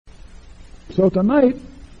So tonight,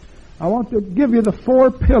 I want to give you the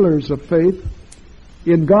 4 pillars of faith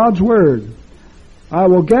in God's Word. I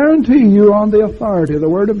will guarantee you on the authority of the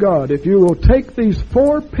Word of God, if you will take these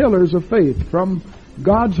 4 pillars of faith from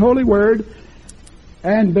God's holy Word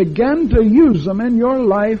and begin to use them in your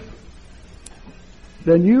life,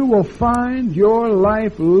 then you will find your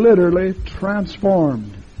life literally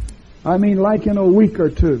transformed. I mean, like in a week or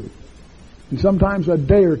two, and sometimes a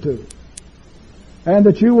day or two. And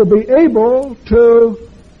that you will be able to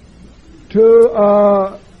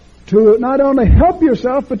not only help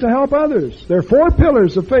yourself, but to help others. There are 4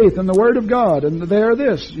 pillars of faith in the Word of God, and they are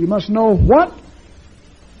this. You must know what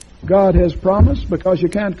God has promised, because you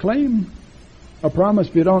can't claim a promise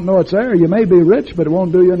if you don't know it's there. You may be rich, but it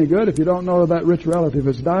won't do you any good if you don't know that rich relative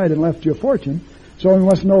has died and left you a fortune. So we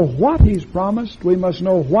must know what He's promised. We must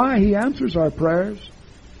know why He answers our prayers.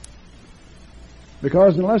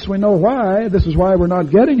 Because unless we know why, this is why we're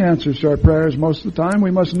not getting answers to our prayers most of the time.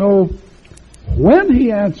 We must know when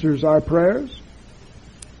He answers our prayers.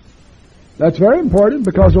 That's very important,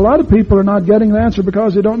 because a lot of people are not getting the answer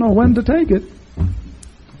because they don't know when to take it.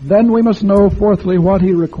 Then we must know, fourthly, what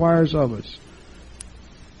He requires of us.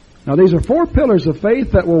 Now, these are 4 pillars of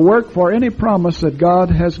faith that will work for any promise that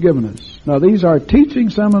God has given us. Now, these are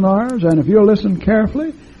teaching seminars, and if you'll listen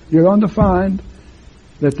carefully, you're going to find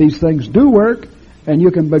that these things do work, and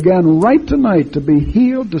you can begin right tonight to be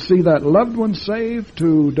healed, to see that loved one saved,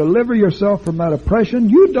 to deliver yourself from that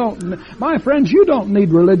oppression. My friends, you don't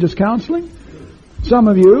need religious counseling. Some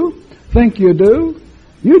of you think you do.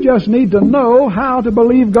 You just need to know how to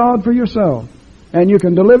believe God for yourself, and you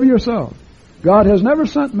can deliver yourself. God has never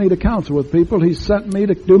sent me to counsel with people. He's sent me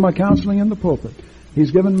to do my counseling in the pulpit.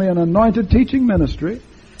 He's given me an anointed teaching ministry.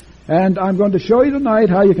 And I'm going to show you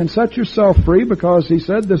tonight how you can set yourself free, because He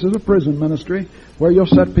said this is a prison ministry where you'll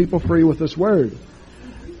set people free with this Word.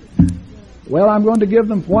 Well, I'm going to give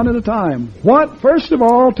them one at a time. First of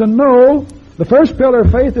all, to know, the first pillar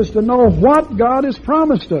of faith is to know what God has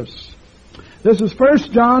promised us. This is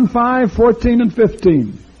 1 John 5:14 and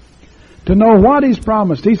 15. To know what He's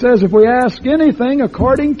promised. He says if we ask anything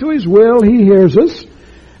according to His will, He hears us.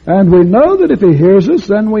 And we know that if He hears us,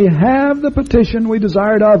 then we have the petition we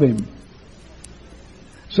desired of Him.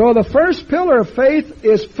 So the first pillar of faith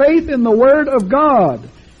is faith in the Word of God.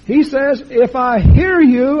 He says, if I hear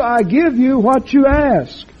you, I give you what you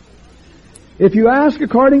ask. If you ask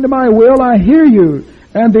according to my will, I hear you.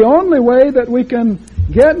 And the only way that we can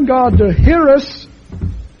get God to hear us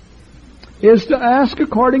is to ask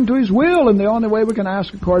according to His will. And the only way we can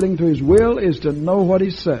ask according to His will is to know what He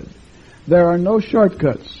said. There are no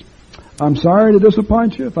shortcuts. I'm sorry to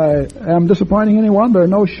disappoint you. If I am disappointing anyone, there are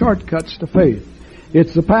no shortcuts to faith.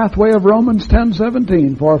 It's the pathway of Romans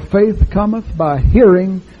 10:17. For faith cometh by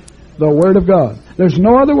hearing the Word of God. There's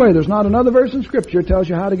no other way. There's not another verse in Scripture that tells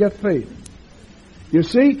you how to get faith. You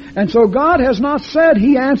see? And so God has not said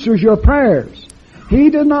He answers your prayers. He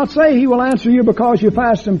did not say He will answer you because you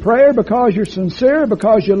fast and pray, because you're sincere,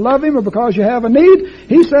 because you love Him, or because you have a need.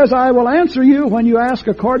 He says, I will answer you when you ask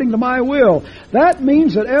according to my will. That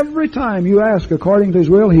means that every time you ask according to His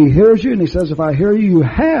will, He hears you, and He says, if I hear you, you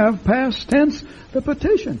have, past tense, the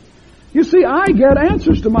petition. You see, I get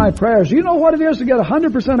answers to my prayers. You know what it is to get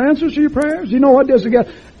 100% answers to your prayers? You know what it is to get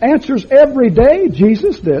answers every day?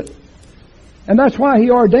 Jesus did. And that's why He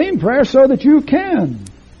ordained prayer, so that you can.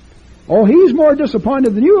 Oh, He's more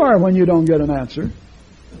disappointed than you are when you don't get an answer,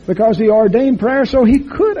 because He ordained prayer so He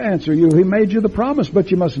could answer you. He made you the promise,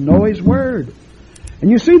 but you must know His Word.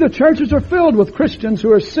 And you see, the churches are filled with Christians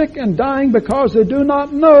who are sick and dying because they do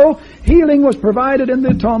not know healing was provided in the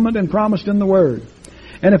atonement and promised in the Word.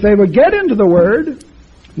 And if they would get into the Word,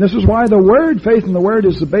 this is why the Word, faith in the Word,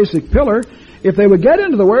 is the basic pillar. If they would get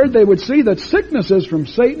into the Word, they would see that sickness is from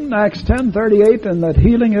Satan, Acts 10:38, and that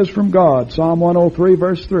healing is from God, Psalm 103,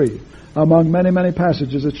 verse 3. Among many, many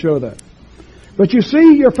passages that show that. But you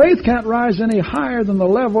see, your faith can't rise any higher than the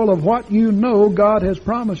level of what you know God has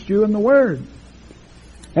promised you in the Word.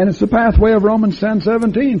 And it's the pathway of Romans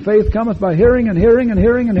 10:17. Faith cometh by hearing and hearing and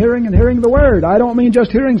hearing and hearing and hearing the Word. I don't mean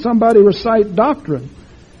just hearing somebody recite doctrine,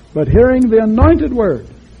 but hearing the anointed Word.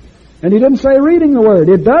 And He didn't say reading the Word.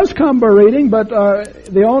 It does come by reading, but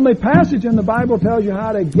the only passage in the Bible tells you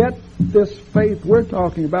how to get this faith we're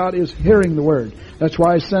talking about is hearing the Word. That's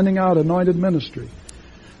why He's sending out anointed ministry.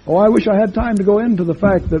 Oh, I wish I had time to go into the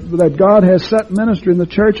fact that God has set ministry in the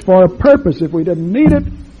church for a purpose if we didn't need it.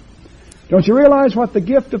 Don't you realize what the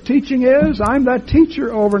gift of teaching is? I'm that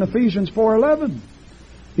teacher over in Ephesians 4:11.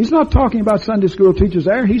 He's not talking about Sunday school teachers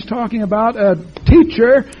there. He's talking about a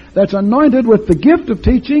teacher that's anointed with the gift of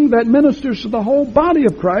teaching that ministers to the whole body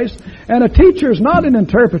of Christ. And a teacher is not an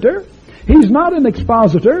interpreter. He's not an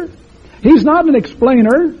expositor. He's not an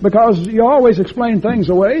explainer, because you always explain things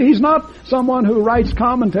away. He's not someone who writes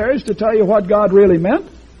commentaries to tell you what God really meant.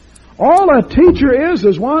 All a teacher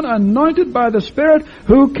is one anointed by the Spirit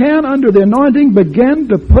who can, under the anointing, begin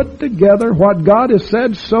to put together what God has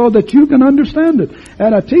said so that you can understand it.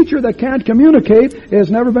 And a teacher that can't communicate has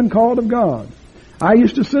never been called of God. I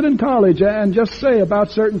used to sit in college and just say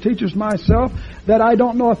about certain teachers myself that I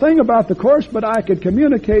don't know a thing about the course, but I could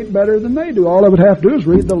communicate better than they do. All I would have to do is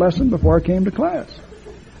read the lesson before I came to class.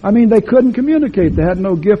 I mean, they couldn't communicate. They had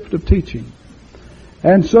no gift of teaching.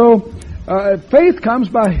 And so, faith comes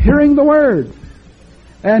by hearing the Word.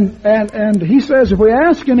 And he says if we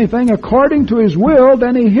ask anything according to His will,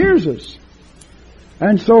 then He hears us.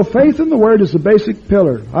 And so faith in the Word is the basic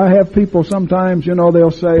pillar. I have people sometimes, they'll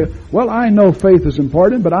say, well, I know faith is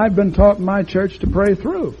important, but I've been taught in my church to pray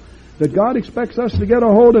through. That God expects us to get a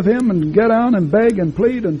hold of Him and get down and beg and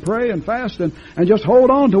plead and pray and fast and just hold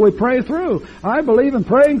on till we pray through. I believe in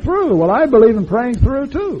praying through. Well, I believe in praying through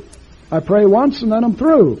too. I pray once and then I'm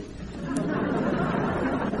through.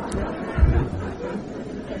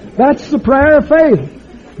 That's the prayer of faith.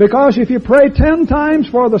 Because if you pray 10 times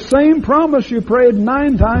for the same promise, you prayed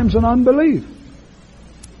 9 times in unbelief.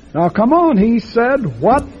 Now come on, He said,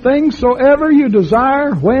 what things soever you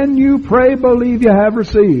desire, when you pray, believe you have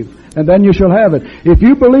received, and then you shall have it. If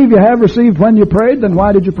you believe you have received when you prayed, then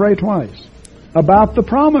why did you pray twice? About the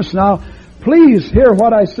promise. Now, please hear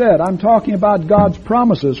what I said. I'm talking about God's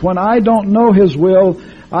promises. When I don't know His will,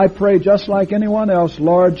 I pray just like anyone else,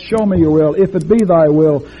 Lord, show me your will, if it be thy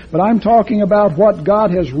will. But I'm talking about what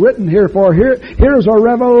God has written here for. Here's a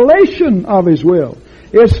revelation of His will.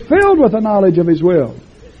 It's filled with the knowledge of His will.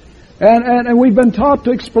 And we've been taught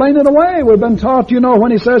to explain it away. We've been taught,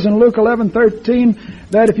 when He says in Luke 11:13,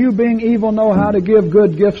 that if you being evil know how to give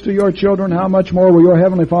good gifts to your children, how much more will your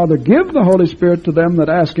Heavenly Father give the Holy Spirit to them that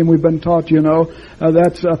ask Him? We've been taught,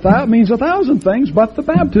 that means 1,000 things but the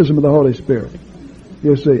baptism of the Holy Spirit.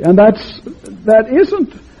 You see, and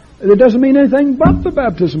it doesn't mean anything but the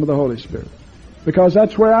baptism of the Holy Spirit. Because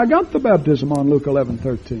that's where I got the baptism on Luke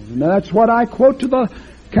 11:13. And that's what I quote to the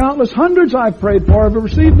countless hundreds I've prayed for have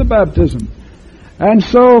received the baptism. And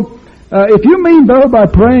so, if you mean though by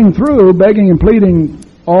praying through, begging and pleading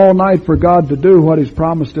all night for God to do what He's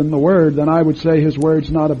promised in the Word, then I would say His Word's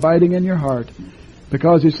not abiding in your heart.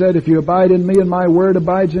 Because He said, if you abide in me and my Word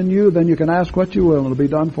abides in you, then you can ask what you will and it'll be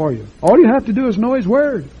done for you. All you have to do is know His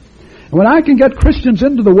Word. And when I can get Christians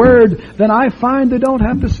into the Word, then I find they don't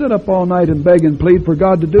have to sit up all night and beg and plead for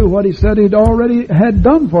God to do what He said He'd already had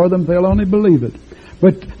done for them. They'll only believe it.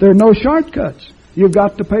 But there are no shortcuts. You've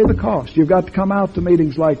got to pay the cost. You've got to come out to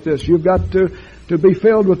meetings like this. You've got to be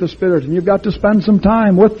filled with the Spirit. And you've got to spend some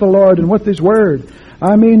time with the Lord and with His Word.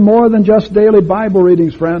 I mean more than just daily Bible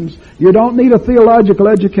readings, friends. You don't need a theological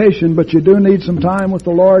education, but you do need some time with the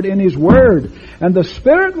Lord in His Word. And the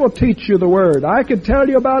Spirit will teach you the Word. I could tell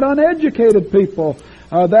you about uneducated people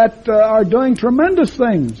that are doing tremendous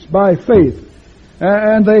things by faith.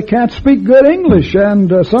 And they can't speak good English,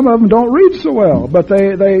 and some of them don't read so well. But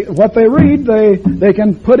what they read, they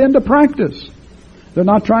can put into practice. They're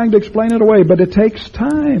not trying to explain it away, but it takes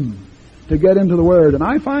time to get into the Word. And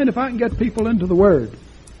I find if I can get people into the Word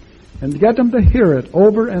and get them to hear it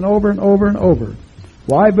over and over and over and over.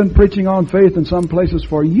 Well, I've been preaching on faith in some places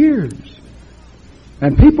for years.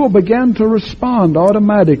 And people begin to respond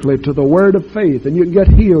automatically to the Word of faith. And you can get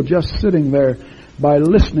healed just sitting there by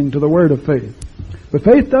listening to the Word of faith. But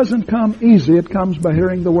faith doesn't come easy. It comes by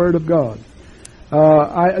hearing the Word of God.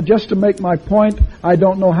 Just to make my point, I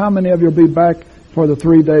don't know how many of you will be back for the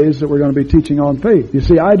 3 days that we're going to be teaching on faith. You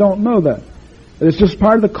see, I don't know that. It's just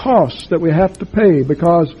part of the cost that we have to pay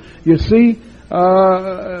because, you see,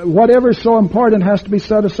 whatever is so important has to be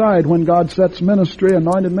set aside. When God sets ministry,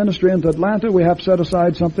 anointed ministry into Atlanta, we have to set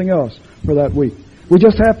aside something else for that week. We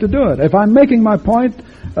just have to do it. If I'm making my point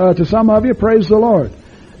to some of you, praise the Lord.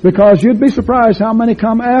 Because you'd be surprised how many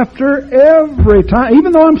come after every time.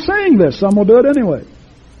 Even though I'm saying this, some will do it anyway.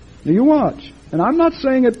 You watch. And I'm not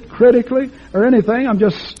saying it critically or anything. I'm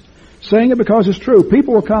just saying it because it's true.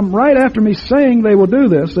 People will come right after me saying they will do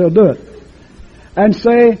this. They'll do it. And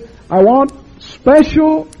say, I want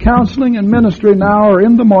special counseling and ministry now or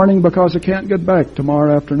in the morning because I can't get back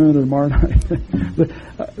tomorrow afternoon or tomorrow night.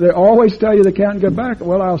 They always tell you they can't get back.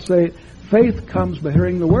 Well, I'll say, faith comes by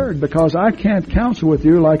hearing the Word because I can't counsel with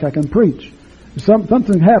you like I can preach.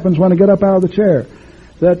 Something happens when I get up out of the chair.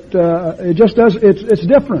 That it just does. It's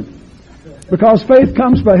different because faith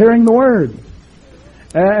comes by hearing the Word,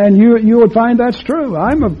 and you would find that's true.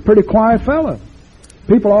 I'm a pretty quiet fella,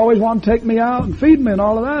 People always want to take me out and feed me and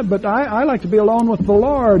all of that, but I like to be alone with the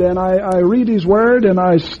Lord, and I read His Word, and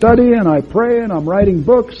I study, and I pray, and I'm writing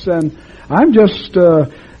books, and I'm just,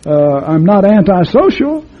 I'm not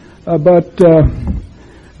antisocial, but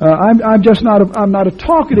I'm just not I'm not a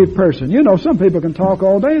talkative person. You know, some people can talk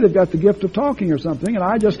all day, they've got the gift of talking or something, and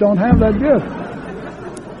I just don't have that gift.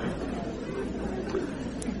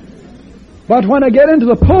 But when I get into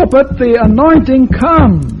the pulpit, the anointing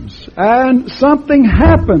comes, and something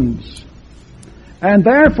happens. And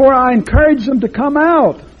therefore I encourage them to come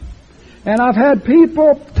out. And I've had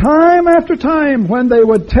people time after time, when they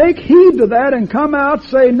would take heed to that and come out,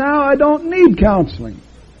 say, now I don't need counseling,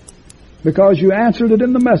 because you answered it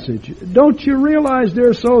in the message. Don't you realize,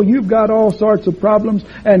 dear soul, you've got all sorts of problems,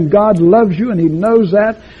 and God loves you, and He knows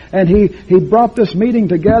that, and He brought this meeting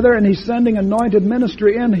together, and He's sending anointed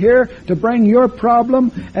ministry in here to bring your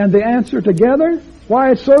problem and the answer together?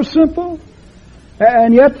 Why, it's so simple.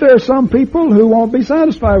 And yet there are some people who won't be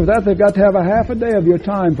satisfied with that. They've got to have a half a day of your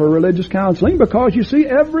time for religious counseling, because you see,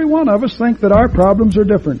 every one of us think that our problems are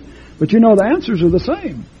different. But you know, the answers are the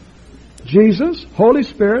same. Jesus, Holy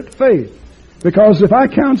Spirit, faith. Because if I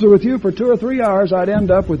counsel with you for 2 or 3 hours, I'd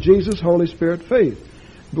end up with Jesus, Holy Spirit, faith.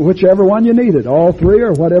 Whichever one you needed. All three,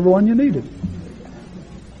 or whatever one you needed.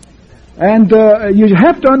 And you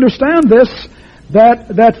have to understand this,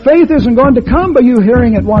 that faith isn't going to come by you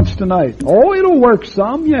hearing it once tonight. Oh, it'll work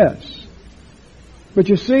some, yes. But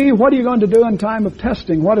you see, what are you going to do in time of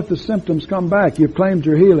testing? What if the symptoms come back? You've claimed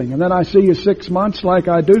your healing. And then I see you 6 months, like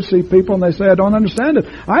I do see people, and they say, I don't understand it.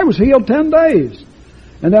 I was healed 10 days.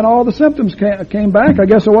 And then all the symptoms came back. I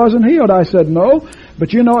guess I wasn't healed. I said, no.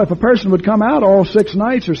 But you know, if a person would come out all 6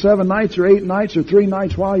 nights, or 7 nights, or 8 nights, or 3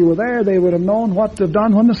 nights while you were there, they would have known what to have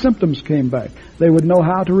done when the symptoms came back. They would know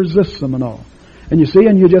how to resist them and all. And you see,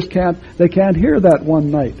 and you just they can't hear that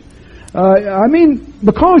one night. I mean,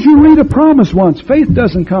 because you read a promise once, faith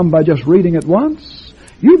doesn't come by just reading it once.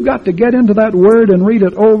 You've got to get into that Word and read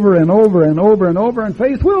it over and over and over and over, and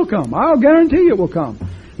faith will come. I'll guarantee you it will come.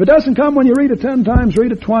 If it doesn't come when you read it 10 times,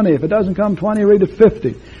 read it 20. If it doesn't come 20, read it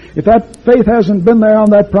 50. If that faith hasn't been there on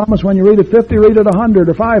that promise when you read it 50, read it 100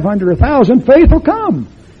 or 500 or 1,000, faith will come.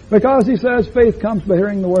 Because He says faith comes by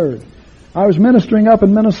hearing the Word. I was ministering up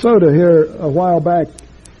in Minnesota here a while back,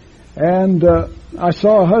 and I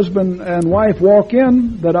saw a husband and wife walk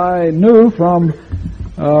in that I knew from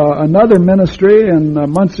another ministry in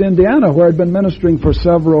Muncie, Indiana, where I'd been ministering for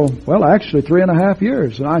several, well, actually 3.5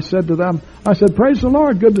 years. And I said to them, I said, praise the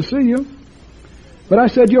Lord, good to see you. But I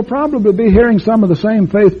said, you'll probably be hearing some of the same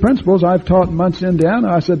faith principles I've taught in Muncie,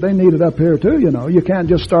 Indiana. I said, they need it up here too, you know. You can't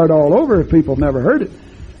just start all over if people have never heard it.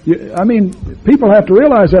 I mean, people have to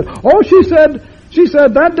realize that. Oh, she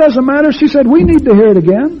said, that doesn't matter. She said, we need to hear it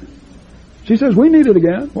again. She says, we need it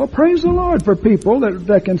again. Well, praise the Lord for people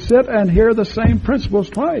that can sit and hear the same principles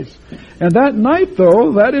twice. And that night,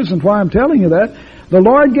 though, that isn't why I'm telling you that, the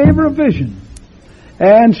Lord gave her a vision.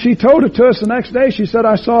 And she told it to us the next day. She said,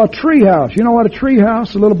 I saw a tree house. You know what a tree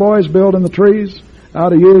house? The little boys build in the trees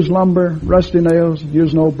out of used lumber, rusty nails,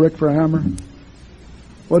 use an old brick for a hammer.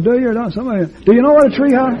 Well, do you or not? Do you know what a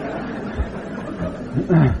tree house?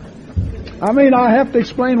 I mean, I have to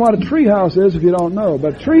explain what a tree house is if you don't know,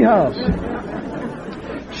 but tree house.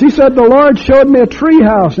 She said the Lord showed me a tree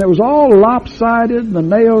house, and it was all lopsided, and the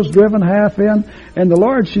nails driven half in, and the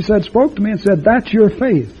Lord, she said, spoke to me and said, that's your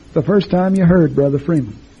faith, the first time you heard Brother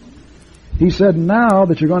Freeman. He said, now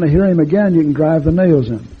that you're going to hear Him again, you can drive the nails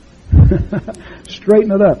in.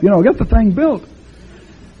 Straighten it up. You know, get the thing built.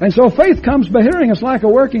 And so faith comes by hearing. It's like a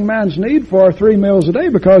working man's need for 3 meals a day.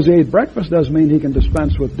 Because he ate breakfast doesn't mean he can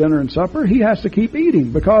dispense with dinner and supper. He has to keep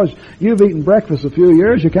eating. Because you've eaten breakfast a few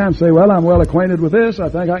years, you can't say, well, I'm well acquainted with this. I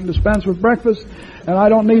think I can dispense with breakfast, and I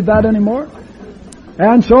don't need that anymore.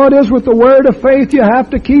 And so it is with the word of faith. You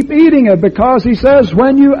have to keep eating it, because He says,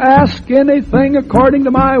 when you ask anything according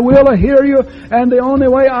to my will, I hear you. And the only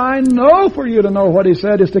way I know for you to know what He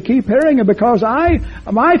said is to keep hearing it, because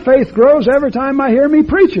my faith grows every time I hear me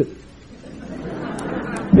preach it.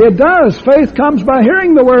 It does. Faith comes by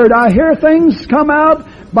hearing the Word. I hear things come out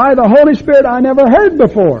by the Holy Spirit I never heard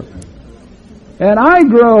before. And I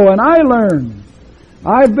grow and I learn.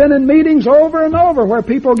 I've been in meetings over and over where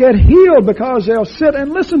people get healed because they'll sit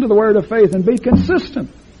and listen to the word of faith and be consistent.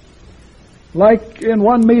 Like in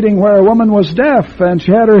one meeting where a woman was deaf and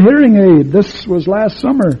she had her hearing aid. This was last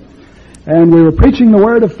summer. And we were preaching the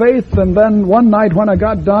word of faith, and then one night when I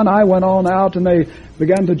got done, I went on out and they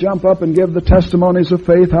began to jump up and give the testimonies of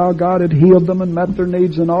faith, how God had healed them and met their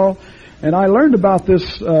needs and all. And I learned about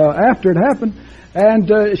this after it happened.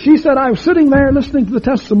 And she said, I was sitting there listening to the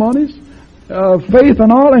testimonies. faith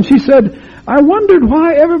and all. And she said, I wondered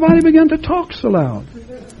why everybody began to talk so loud.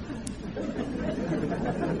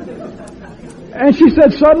 And she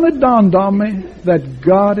said, suddenly it dawned on me that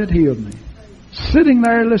God had healed me. Sitting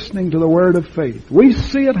there listening to the word of faith. We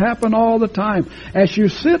see it happen all the time. As you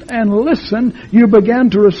sit and listen, you begin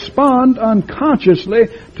to respond unconsciously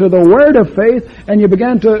to the word of faith, and you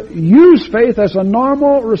begin to use faith as a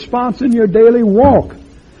normal response in your daily walk.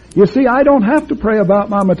 You see, I don't have to pray about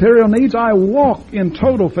my material needs. I walk in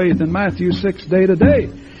total faith in Matthew 6 day to day.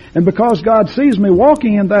 And because God sees me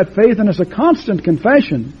walking in that faith, and it's a constant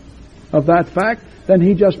confession of that fact, then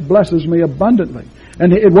He just blesses me abundantly.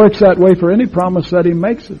 And it works that way for any promise that He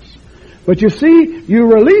makes us. But you see, you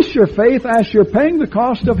release your faith as you're paying the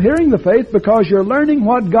cost of hearing the faith, because you're learning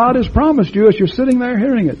what God has promised you as you're sitting there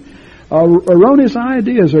hearing it. Erroneous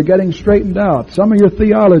ideas are getting straightened out. Some of your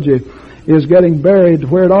theology is getting buried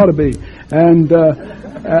where it ought to be. And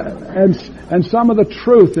some of the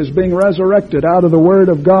truth is being resurrected out of the Word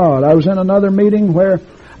of God. I was in another meeting where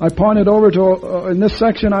I pointed over to, in this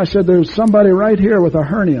section, I said, there's somebody right here with a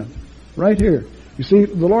hernia. Right here. You see,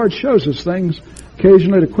 the Lord shows us things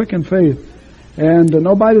occasionally to quicken faith. And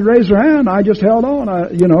nobody raised their hand. I just held on. I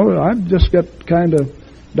just get kind of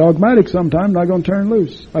dogmatic sometimes. Not going to turn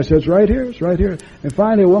loose. I said, it's right here. It's right here. And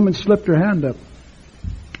finally a woman slipped her hand up.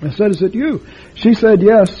 I said, is it you? She said,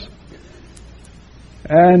 yes.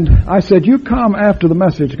 And I said, you come after the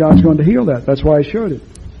message. God's going to heal that. That's why I showed it.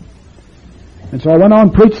 And so I went on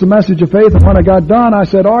and preached the message of faith, and when I got done, I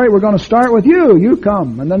said, all right, we're going to start with you. You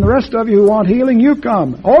come. And then the rest of you who want healing, you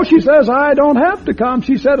come. Oh, she says, I don't have to come.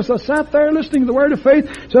 She said, as I sat there listening to the word of faith,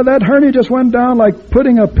 so that hernia just went down like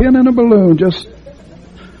putting a pin in a balloon, just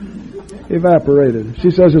evaporated.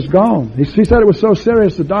 She says, it's gone. She said it was so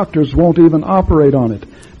serious the doctors won't even operate on it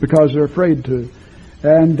because they're afraid to.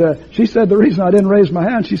 And she said, the reason I didn't raise my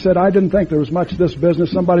hand, she said, I didn't think there was much of this business.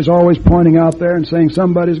 Somebody's always pointing out there and saying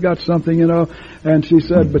somebody's got something, you know. And she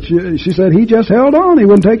said, but she said, he just held on. He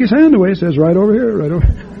wouldn't take his hand away. He says, right over here, right over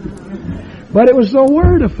here. But it was the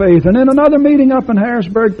word of faith. And in another meeting up in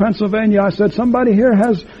Harrisburg, Pennsylvania, I said, somebody here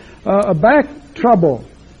has a back trouble,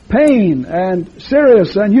 pain, and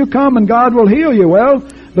serious, and you come and God will heal you. Well,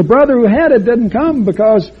 the brother who had it didn't come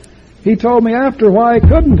because he told me after why he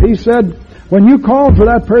couldn't. He said, when you called for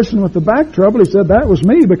that person with the back trouble, he said, that was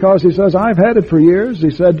me, because he says, I've had it for years.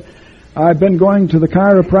 He said, I've been going to the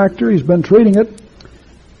chiropractor. He's been treating it.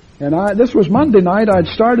 And this was Monday night. I'd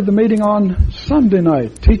started the meeting on Sunday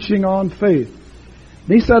night, teaching on faith.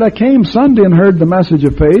 And he said, I came Sunday and heard the message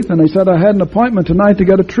of faith. And he said, I had an appointment tonight to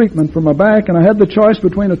get a treatment for my back. And I had the choice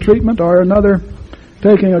between a treatment or another,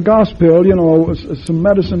 taking a gospel, you know, some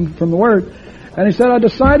medicine from the Word. And he said, I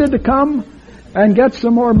decided to come and get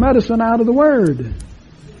some more medicine out of the Word.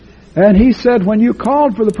 And he said, when you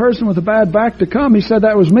called for the person with the bad back to come, he said,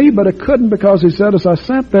 that was me, but it couldn't, because he said, as I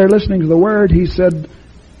sat there listening to the Word, he said,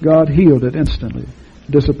 God healed it instantly.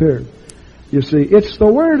 Disappeared. You see, it's the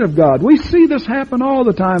Word of God. We see this happen all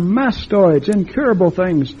the time. Mastoids, incurable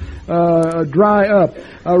things, dry up.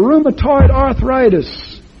 Rheumatoid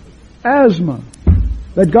arthritis, asthma,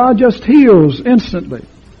 that God just heals instantly.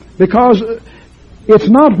 Because it's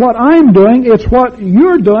not what I'm doing, it's what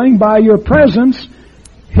you're doing by your presence,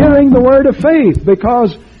 hearing the word of faith.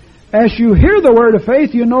 Because as you hear the word of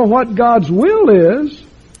faith, you know what God's will is.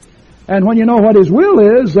 And when you know what His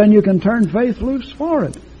will is, then you can turn faith loose for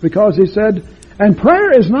it. Because He said, and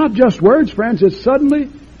prayer is not just words, friends, it's suddenly,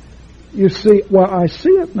 you see, well, I see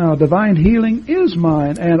it now, divine healing is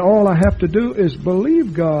mine, and all I have to do is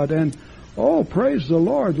believe God, and oh, praise the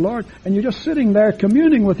Lord, Lord. And you're just sitting there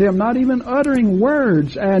communing with Him, not even uttering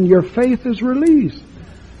words, and your faith is released.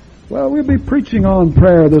 Well, we'll be preaching on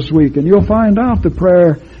prayer this week, and you'll find out that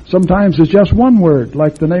prayer sometimes is just one word,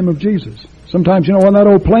 like the name of Jesus. Sometimes, you know, when that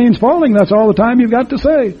old plane's falling, that's all the time you've got to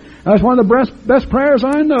say. That's one of the best prayers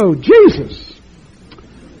I know. Jesus!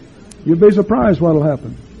 You'll be surprised what'll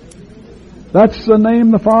happen. That's the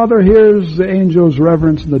name the Father hears, the angels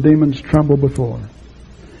reverence, and the demons tremble before.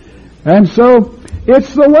 And so,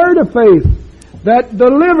 it's the word of faith that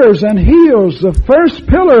delivers and heals. The first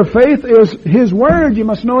pillar of faith is His Word. You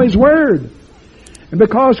must know His Word. And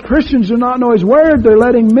because Christians do not know His Word, they're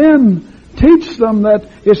letting men teach them that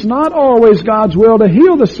it's not always God's will to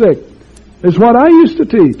heal the sick. It's what I used to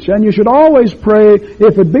teach. And you should always pray,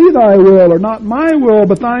 if it be Thy will, or not my will,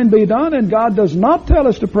 but Thine be done. And God does not tell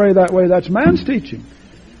us to pray that way. That's man's teaching.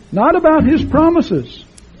 Not about His promises.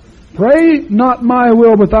 Pray not my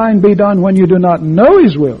will, but Thine be done, when you do not know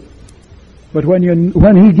His will. But when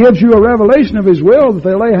He gives you a revelation of His will, that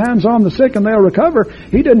they lay hands on the sick and they'll recover,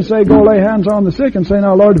 He didn't say, go lay hands on the sick and say,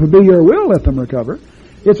 now Lord, if it be Your will, let them recover.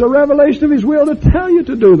 It's a revelation of His will to tell you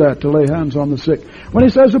to do that, to lay hands on the sick. When He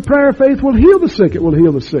says the prayer of faith will heal the sick, it will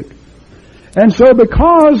heal the sick. And so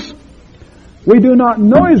because we do not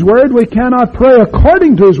know His Word, we cannot pray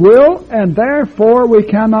according to His will, and therefore we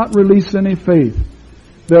cannot release any faith.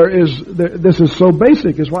 This is so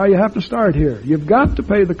basic, is why you have to start here. You've got to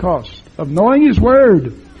pay the cost of knowing His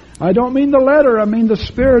Word. I don't mean the letter, I mean the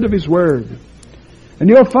spirit of His Word. And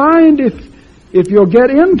you'll find if you'll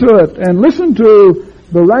get into it and listen to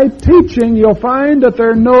the right teaching, you'll find that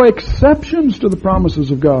there are no exceptions to the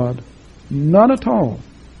promises of God. None at all.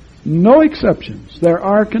 No exceptions. There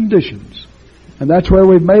are conditions. And that's where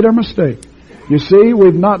we've made our mistake. You see,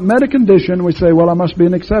 we've not met a condition, we say, well, I must be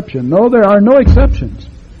an exception. No, there are no exceptions.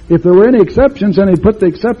 If there were any exceptions, then He'd put the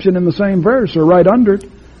exception in the same verse or right under it,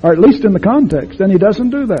 or at least in the context, and He doesn't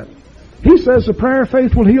do that. He says the prayer of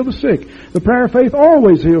faith will heal the sick. The prayer of faith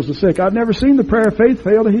always heals the sick. I've never seen the prayer of faith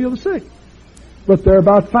fail to heal the sick. But there are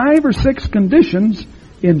about 5 or 6 conditions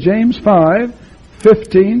in James 5,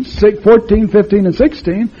 14, 15, and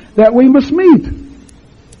 16 that we must meet.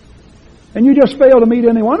 And you just fail to meet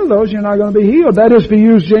any one of those, you're not going to be healed. That is if you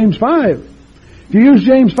use James 5. If you use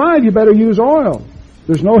James 5, you better use oil.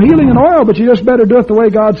 There's no healing in oil, but you just better do it the way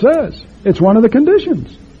God says. It's one of the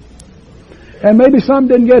conditions. And maybe some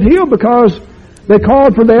didn't get healed because they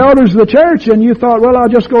called for the elders of the church and you thought, well, I'll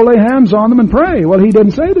just go lay hands on them and pray. Well, He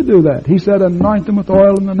didn't say to do that. He said, anoint them with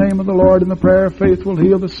oil in the name of the Lord, and the prayer of faith will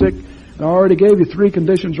heal the sick. And I already gave you 3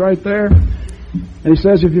 conditions right there. And He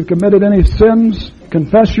says, if you've committed any sins,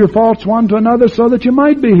 confess your faults one to another so that you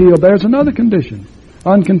might be healed. There's another condition.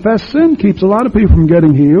 Unconfessed sin keeps a lot of people from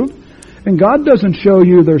getting healed. And God doesn't show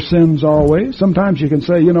you their sins always. Sometimes you can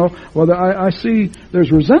say, well, I see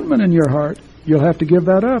there's resentment in your heart. You'll have to give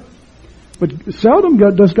that up. But seldom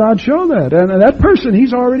does God show that. And that person,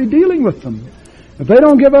 He's already dealing with them. If they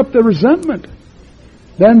don't give up the resentment,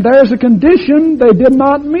 then there's a condition they did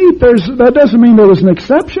not meet. That doesn't mean there was an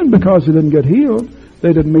exception because they didn't get healed.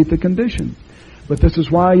 They didn't meet the condition. But this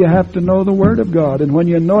is why you have to know the Word of God. And when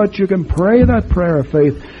you know it, you can pray that prayer of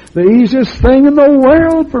faith. The easiest thing in the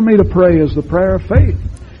world for me to pray is the prayer of faith.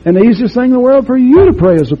 And the easiest thing in the world for you to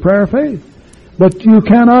pray is the prayer of faith. But you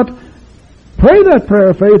cannot pray that prayer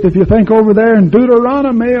of faith if you think over there in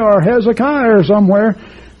Deuteronomy or Hezekiah or somewhere,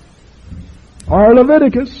 or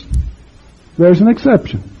Leviticus. There's an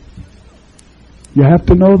exception. You have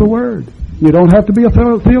to know the Word. You don't have to be a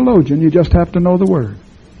theologian, you just have to know the Word.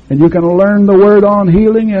 And you can learn the Word on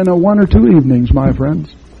healing in 1 or 2 evenings, my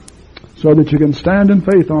friends, so that you can stand in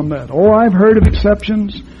faith on that. Oh, I've heard of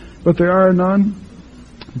exceptions, but there are none.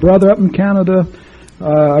 Brother up in Canada,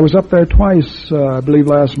 I was up there twice, I believe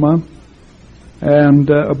last month, and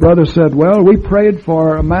a brother said, well, we prayed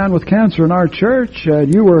for a man with cancer in our church.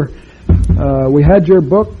 We had your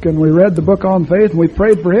book, and we read the book on faith, and we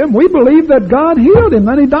prayed for him. We believed that God healed him,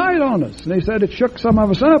 then he died on us. And he said it shook some of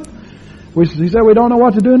us up. He said, we don't know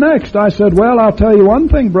what to do next. I said, well, I'll tell you one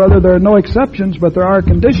thing, brother. There are no exceptions, but there are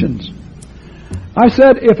conditions. I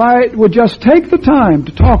said, if I would just take the time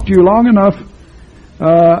to talk to you long enough,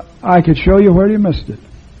 I could show you where you missed it.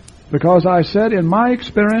 Because I said, in my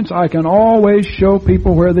experience, I can always show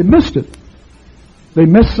people where they missed it. They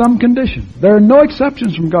missed some condition. There are no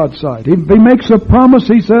exceptions from God's side. He makes a promise.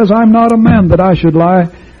 He says, I'm not a man that I should lie.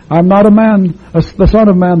 I'm not a man, the son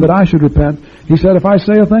of man, that I should repent. He said, if I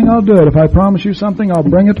say a thing, I'll do it. If I promise you something, I'll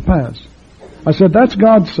bring it to pass. I said, that's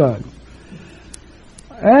God's side.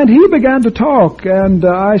 And he began to talk, and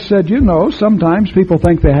I said, sometimes people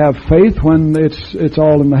think they have faith when it's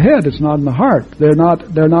all in the head. It's not in the heart. They're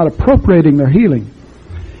not appropriating their healing.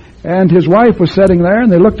 And his wife was sitting there,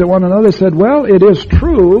 and they looked at one another and said, well, it is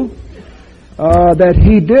true that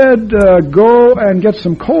he did go and get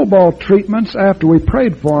some cobalt treatments after we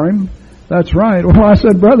prayed for him. That's right. Well, I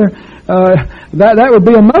said, brother, that would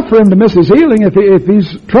be enough for him to miss his healing if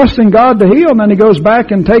he's trusting God to heal, and then he goes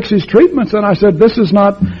back and takes his treatments. And I said, this is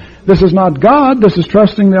not God. This is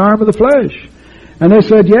trusting the arm of the flesh. And they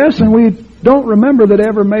said, yes, and we don't remember that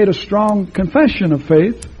ever made a strong confession of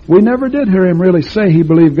faith. We never did hear him really say he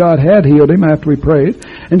believed God had healed him after we prayed.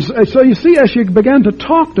 And so you see, as you begin to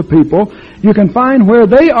talk to people, you can find where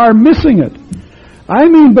they are missing it. I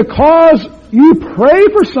mean, because you pray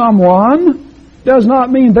for someone does not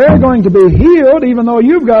mean they're going to be healed, even though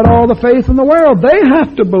you've got all the faith in the world. They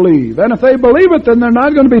have to believe. And if they believe it, then they're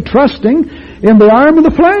not going to be trusting in the arm of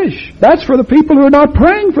the flesh. That's for the people who are not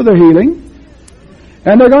praying for their healing.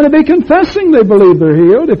 And they're going to be confessing they believe they're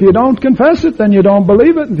healed. If you don't confess it, then you don't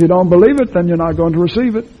believe it. If you don't believe it, then you're not going to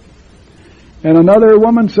receive it. And another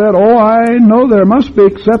woman said, oh, I know there must be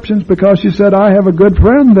exceptions, because she said, I have a good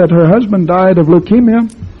friend that her husband died of leukemia.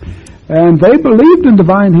 And they believed in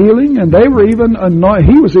divine healing, and they were even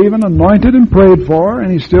he was even anointed and prayed for,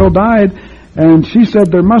 and he still died. And she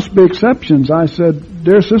said, there must be exceptions. I said,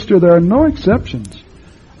 dear sister, there are no exceptions.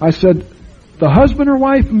 I said, the husband or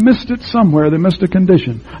wife missed it somewhere. They missed a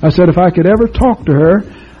condition. I said, if I could ever talk to her,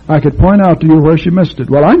 I could point out to you where she missed it.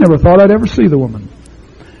 Well, I never thought I'd ever see the woman.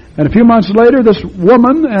 And a few months later, this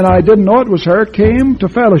woman, and I didn't know it was her, came to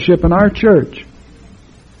fellowship in our church.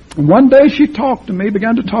 And one day she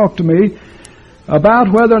began to talk to me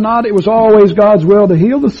about whether or not it was always God's will to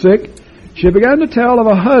heal the sick. She began to tell of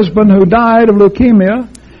a husband who died of leukemia.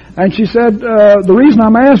 And she said, the reason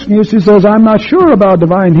I'm asking you, she says, I'm not sure about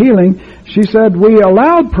divine healing. She said, we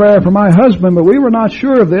allowed prayer for my husband, but we were not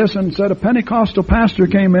sure of this. And said a Pentecostal pastor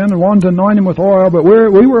came in and wanted to anoint him with oil, but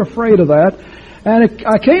we were afraid of that. And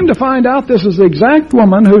I came to find out this is the exact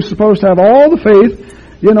woman who's supposed to have all the faith,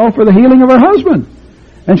 for the healing of her husband.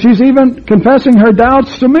 And she's even confessing her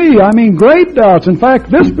doubts to me. I mean, great doubts. In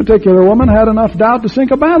fact, this particular woman had enough doubt to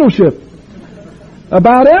sink a battleship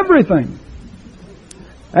about everything.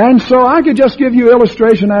 And so I could just give you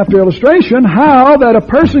illustration after illustration how that a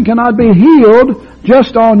person cannot be healed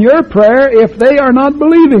just on your prayer if they are not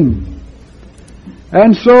believing.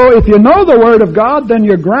 And so if you know the Word of God, then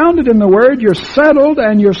you're grounded in the Word, you're settled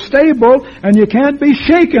and you're stable, and you can't be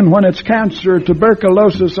shaken when it's cancer,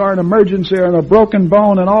 tuberculosis, or an emergency, or a broken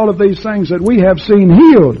bone, and all of these things that we have seen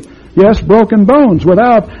healed. Yes, broken bones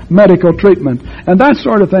without medical treatment and that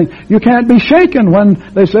sort of thing. You can't be shaken when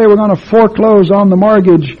they say we're going to foreclose on the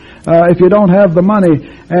mortgage if you don't have the money,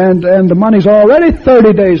 and the money's already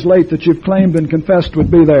 30 days late that you've claimed and confessed would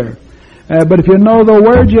be there. But if you know the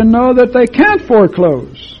Word, you know that they can't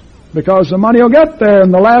foreclose because the money will get there,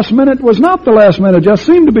 and the last minute was not the last minute, just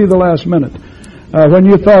seemed to be the last minute when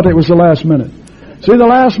you thought it was the last minute. See, the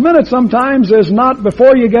last minute sometimes is not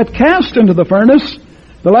before you get cast into the furnace.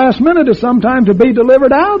 The last minute is sometime to be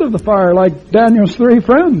delivered out of the fire, like Daniel's 3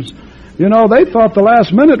 friends. They thought the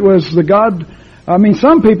last minute was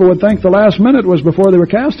some people would think the last minute was before they were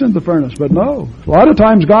cast into the furnace, but no. A lot of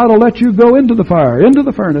times God will let you go into the fire, into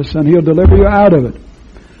the furnace, and He'll deliver you out of it.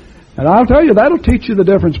 And I'll tell you, that'll teach you the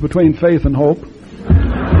difference between faith and hope.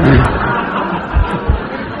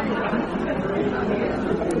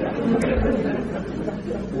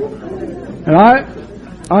 And I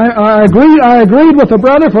agreed with the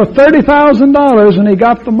brother for $30,000, and he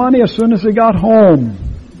got the money as soon as he got home.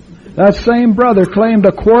 That same brother claimed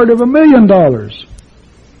 $250,000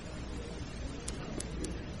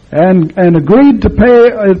 and agreed to pay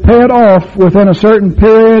it off within a certain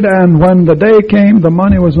period, and when the day came, the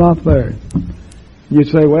money was not there. You'd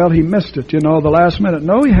say, well, he missed it, the last minute.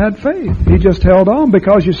 No, he had faith. He just held on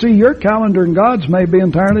because, you see, your calendar and God's may be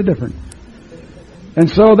entirely different. And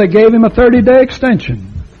so they gave him a 30-day extension.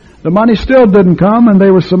 The money still didn't come, and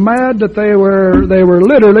they were so mad that they were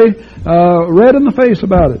literally red in the face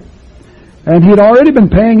about it. And he'd already been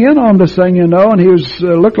paying in on this thing, and he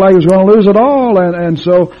looked like he was going to lose it all, and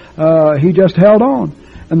so he just held on.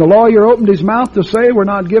 And the lawyer opened his mouth to say, we're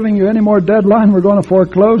not giving you any more deadline, we're going to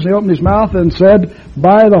foreclose. He opened his mouth and said,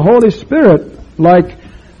 by the Holy Spirit, like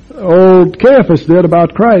old Caiaphas did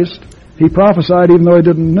about Christ. He prophesied even though he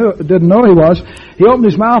didn't know he was. He opened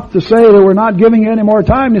his mouth to say that we're not giving you any more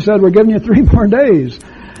time. He said, we're giving you 3 more days.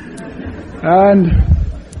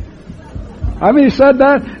 And he said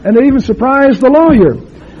that, and it even surprised the lawyer.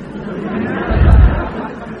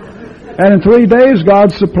 And in 3 days,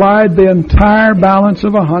 God supplied the entire balance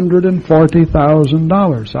of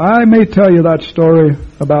 $140,000. I may tell you that story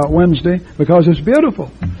about Wednesday because it's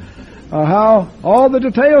beautiful. How all the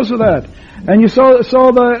details of that. And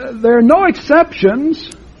there are no exceptions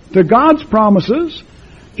to God's promises.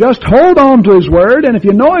 Just hold on to His Word, and if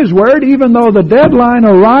you know His Word, even though the deadline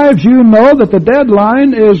arrives, you know that the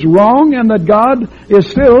deadline is wrong and that God is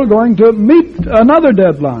still going to meet another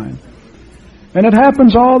deadline. And it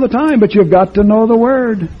happens all the time, but you've got to know the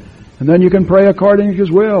Word. And then you can pray according to His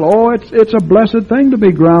will. Oh, it's a blessed thing to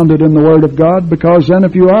be grounded in the Word of God, because then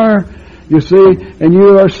if you are, you see, and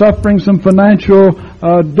you are suffering some financial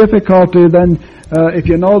difficulty, then if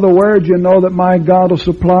you know the Word, you know that my God will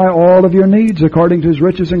supply all of your needs according to His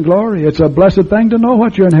riches and glory. It's a blessed thing to know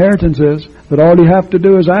what your inheritance is, but all you have to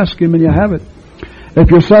do is ask Him and you have it. If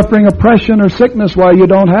you're suffering oppression or sickness, why, you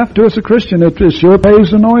don't have to as a Christian. It sure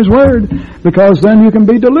pays to know His Word, because then you can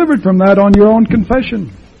be delivered from that on your own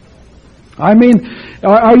confession. I mean,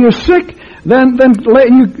 are you sick? Then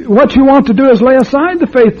what you want to do is lay aside the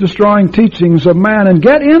faith-destroying teachings of man and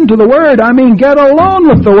get into the Word. I mean, get alone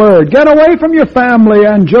with the Word. Get away from your family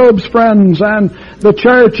and Job's friends and the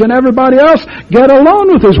church and everybody else. Get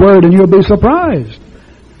alone with His Word, and you'll be surprised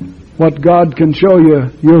what God can show you.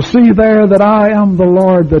 You'll see there that I am the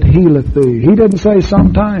Lord that healeth thee. He didn't say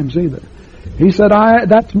sometimes either. He said,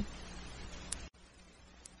 that's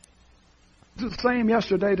the same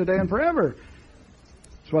yesterday, today, and forever.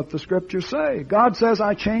 That's what the Scriptures say. God says,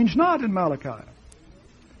 I change not in Malachi.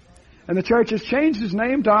 And the church has changed His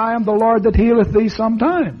name to I am the Lord that healeth thee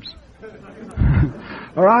sometimes.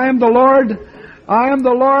 Or I am the Lord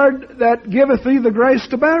that giveth thee the grace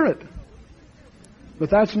to bear it. But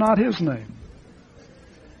that's not His name.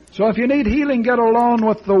 So if you need healing, get alone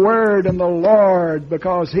with the Word and the Lord,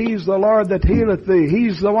 because He's the Lord that healeth thee.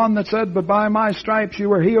 He's the one that said, but by my stripes you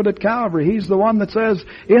were healed at Calvary. He's the one that says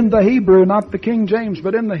in the Hebrew, not the King James,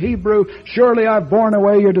 but in the Hebrew, surely I've borne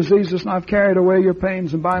away your diseases and I've carried away your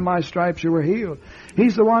pains, and by my stripes you were healed.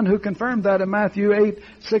 He's the one who confirmed that in Matthew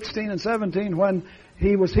 8:16 and 17 when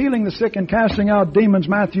He was healing the sick and casting out demons.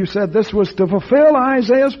 Matthew said this was to fulfill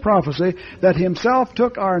Isaiah's prophecy that Himself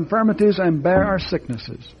took our infirmities and bare our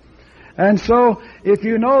sicknesses. And so, if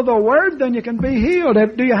you know the Word, then you can be healed.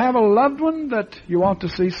 Do you have a loved one that you want to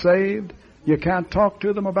see saved? You can't talk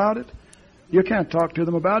to them about it? You can't talk to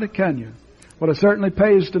them about it, can you? Well, it certainly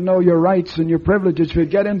pays to know your rights and your privileges. If you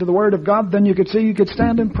get into the Word of God, then you could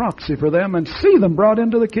stand in proxy for them and see them brought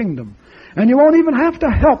into the kingdom. And you won't even have to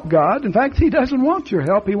help God. In fact, He doesn't want your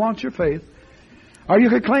help. He wants your faith. Or you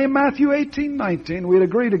could claim Matthew 18:19. We'd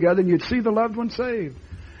agree together and you'd see the loved one saved.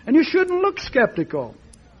 And you shouldn't look skeptical,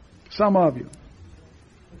 some of you,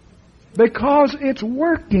 because it's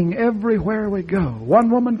working everywhere we go. One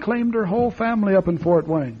woman claimed her whole family up in Fort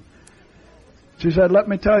Wayne. She said, let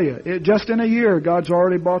me tell you, just in a year, God's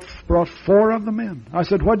already brought 4 of them in. I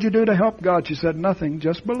said, what'd you do to help God? She said, nothing,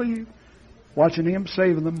 just believe. Watching Him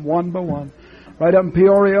saving them one by one. Right up in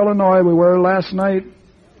Peoria, Illinois, we were last night.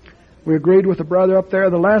 We agreed with a brother up there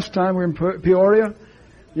the last time we were in Peoria.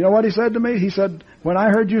 You know what he said to me? He said, when I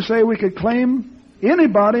heard you say we could claim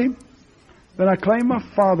anybody, then I claimed my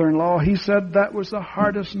father-in-law. He said that was the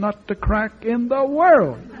hardest nut to crack in the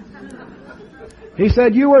world. He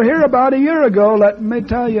said, you were here about a year ago. Let me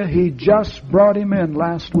tell you, he just brought him in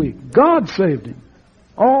last week. God saved him.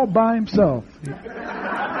 All by himself.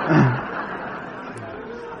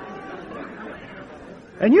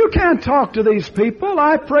 And you can't talk to these people.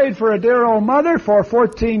 I prayed for a dear old mother for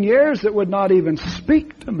 14 years that would not even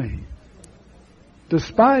speak to me.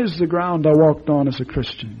 Despised the ground I walked on as a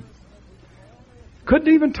Christian.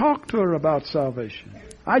 Couldn't even talk to her about salvation.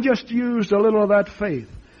 I just used a little of that faith.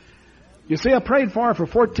 You see, I prayed for her for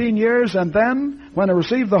 14 years, and then when I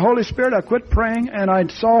received the Holy Spirit, I quit praying, and I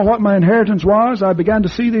saw what my inheritance was. I began to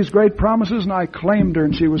see these great promises, and I claimed her,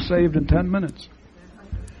 and she was saved in 10 minutes.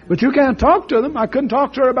 But you can't talk to them. I couldn't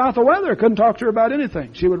talk to her about the weather. I couldn't talk to her about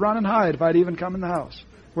anything. She would run and hide if I'd even come in the house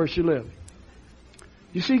where she lived.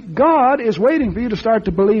 You see, God is waiting for you to start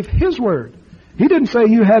to believe His Word. He didn't say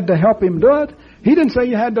you had to help Him do it. He didn't say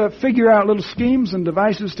you had to figure out little schemes and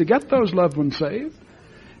devices to get those loved ones saved.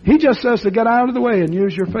 He just says to get out of the way and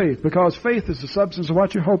use your faith, because faith is the substance of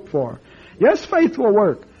what you hope for. Yes, faith will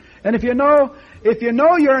work. And if you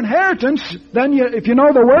know your inheritance, then if you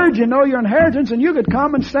know the Word, you know your inheritance, and you could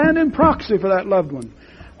come and stand in proxy for that loved one.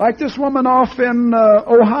 Like this woman off in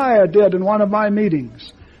Ohio did in one of my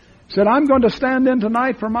meetings. Said, I'm going to stand in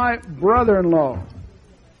tonight for my brother-in-law.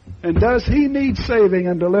 And does he need saving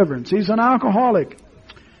and deliverance? He's an alcoholic.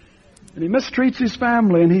 And he mistreats his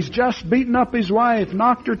family, and he's just beaten up his wife,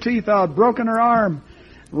 knocked her teeth out, broken her arm,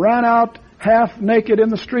 ran out half naked in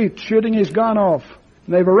the street, shooting his gun off.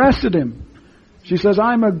 And they've arrested him. She says,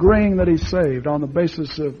 I'm agreeing that he's saved on the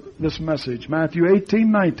basis of this message, Matthew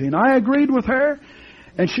 18:19. I agreed with her,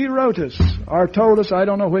 and she wrote us, or told us, I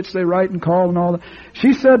don't know which they write and call and all that.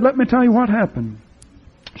 She said, let me tell you what happened.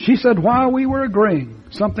 She said, while we were agreeing,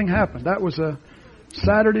 something happened. That was a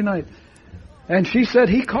Saturday night. And she said,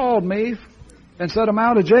 he called me and said, I'm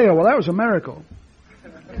out of jail. Well, that was a miracle.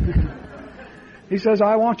 He says,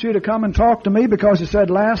 I want you to come and talk to me, because he said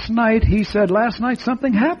last night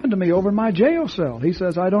something happened to me over in my jail cell. He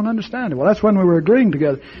says, I don't understand it. Well, that's when we were agreeing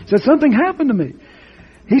together. He said, something happened to me.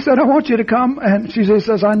 He said, I want you to come, and she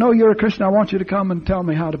says, I know you're a Christian. I want you to come and tell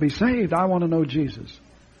me how to be saved. I want to know Jesus.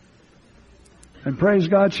 And praise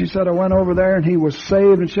God, she said, I went over there and he was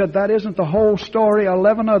saved. And she said, that isn't the whole story.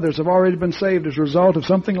 11 others have already been saved as a result of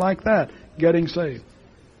something like that, getting saved.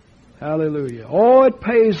 Hallelujah. Oh, it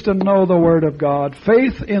pays to know the Word of God.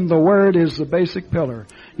 Faith in the Word is the basic pillar.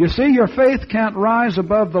 You see, your faith can't rise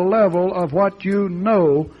above the level of what you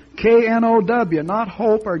know, K-N-O-W, not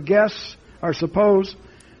hope or guess or suppose,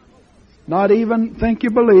 not even think you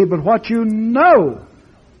believe, but what you know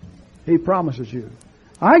He promises you.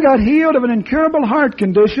 I got healed of an incurable heart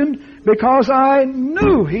condition because I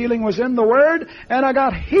knew healing was in the Word, and I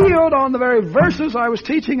got healed on the very verses I was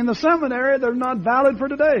teaching in the seminary that are not valid for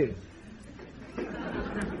today.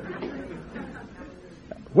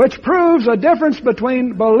 Which proves a difference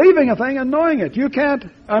between believing a thing and knowing it. You can't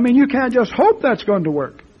just hope that's going to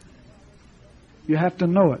work. You have to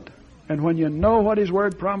know it. And when you know what His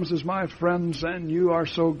Word promises, my friends, and you are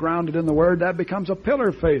so grounded in the Word, that becomes a pillar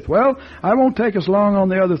of faith. Well, I won't take us long on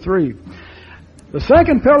the other three. The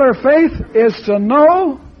second pillar of faith is to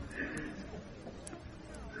know.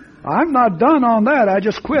 I'm not done on that. I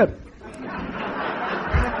just quit.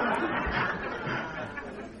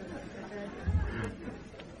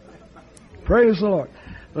 Praise the Lord.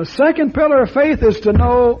 The second pillar of faith is to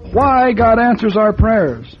know why God answers our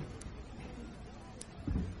prayers.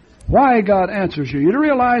 Why God answers you. You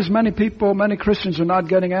realize many people, many Christians are not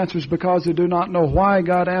getting answers because they do not know why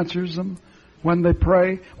God answers them when they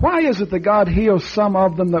pray. Why is it that God heals some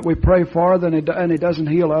of them that we pray for and He doesn't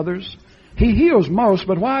heal others? He heals most,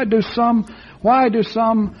 but why do some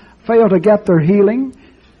fail to get their healing?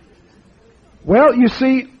 Well, you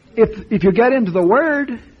see, if you get into the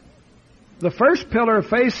Word, the first pillar of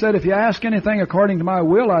faith said, if you ask anything according to my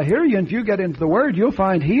will, I hear you. And if you get into the Word, you'll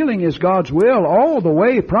find healing is God's will all the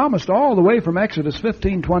way, promised all the way from Exodus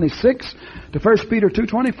 15:26 to 1 Peter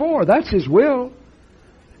 2:24. That's His will.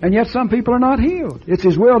 And yet some people are not healed. It's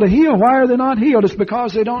His will to heal. Why are they not healed? It's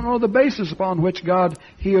because they don't know the basis upon which God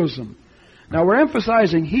heals them. Now we're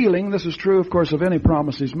emphasizing healing. This is true, of course, of any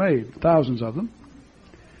promise He's made. Thousands of them.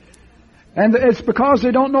 And it's because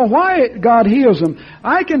they don't know why God heals them.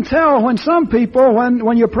 I can tell when some people,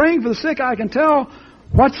 when you're praying for the sick, I can tell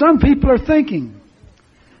what some people are thinking.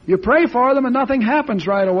 You pray for them and nothing happens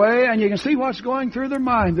right away, and you can see what's going through their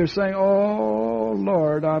mind. They're saying, oh,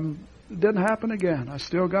 Lord, it didn't happen again. I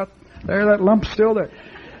still got, that lump's still there.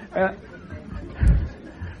 And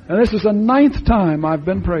this is the 9th time I've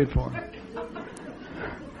been prayed for.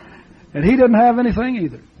 And he didn't have anything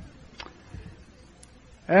either.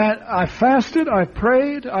 And I fasted, I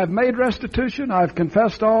prayed, I've made restitution, I've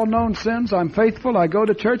confessed all known sins, I'm faithful, I go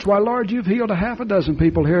to church. Why, Lord, you've healed a half a dozen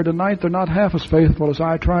people here tonight. They're not half as faithful as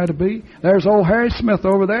I try to be. There's old Harry Smith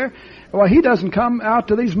over there. Well, he doesn't come out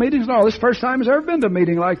to these meetings at all. This is the first time he's ever been to a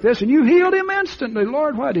meeting like this, and you healed him instantly.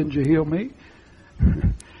 Lord, why didn't you heal me?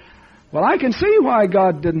 Well, I can see why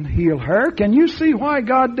God didn't heal her. Can you see why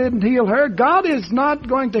God didn't heal her? God is not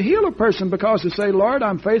going to heal a person because they say, Lord,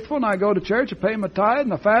 I'm faithful, and I go to church, I pay my tithe,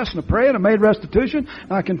 and I fast, and I pray, and I made restitution,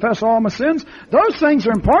 and I confess all my sins. Those things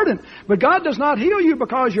are important. But God does not heal you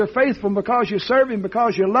because you're faithful, because you serve Him,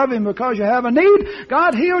 because you love Him, because you have a need.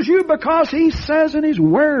 God heals you because He says in His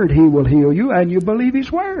Word He will heal you, and you believe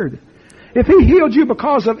His Word. If He healed you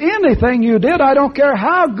because of anything you did, I don't care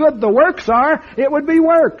how good the works are, it would be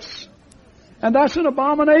works. And that's an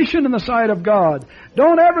abomination in the sight of God.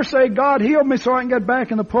 Don't ever say, God healed me so I can get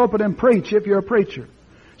back in the pulpit and preach if you're a preacher.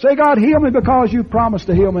 Say, God healed me because you promised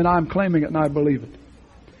to heal me and I'm claiming it and I believe it.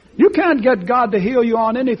 You can't get God to heal you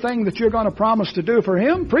on anything that you're going to promise to do for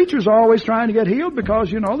Him. Preachers are always trying to get healed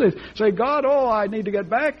because, they say, God, I need to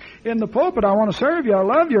get back in the pulpit. I want to serve you. I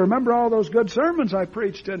love you. Remember all those good sermons I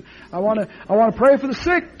preached, and I want to pray for the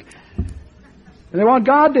sick. And they want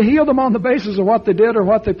God to heal them on the basis of what they did or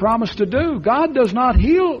what they promised to do. God does not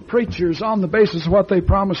heal preachers on the basis of what they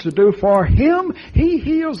promised to do for Him. He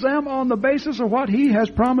heals them on the basis of what He has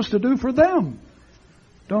promised to do for them.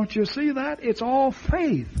 Don't you see that? It's all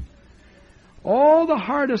faith. All the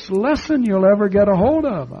hardest lesson you'll ever get a hold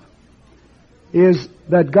of is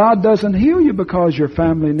that God doesn't heal you because your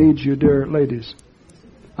family needs you, dear ladies.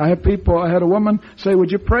 I had a woman say,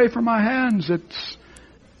 would you pray for my hands?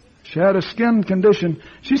 She had a skin condition.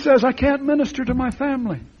 She says, I can't minister to my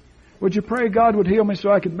family. Would you pray God would heal me so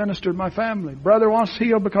I could minister to my family? Brother wants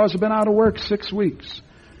healed because I've been out of work 6 weeks.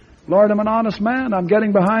 Lord, I'm an honest man. I'm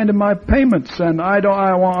getting behind in my payments, and I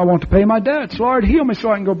want to pay my debts. Lord, heal me so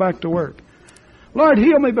I can go back to work. Lord,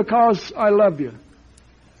 heal me because I love you.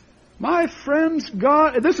 My friends,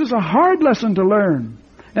 this is a hard lesson to learn.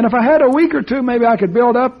 And if I had a week or two, maybe I could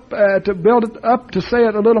build it up to say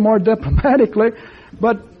it a little more diplomatically.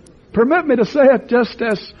 But permit me to say it just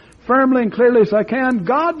as firmly and clearly as I can.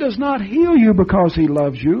 God does not heal you because He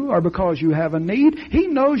loves you or because you have a need. He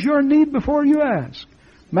knows your need before you ask.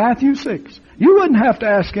 Matthew 6. You wouldn't have to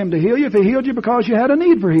ask Him to heal you if He healed you because you had a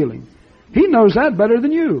need for healing. He knows that better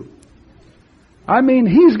than you.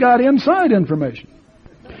 He's got inside information.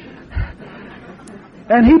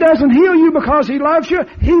 And He doesn't heal you because He loves you.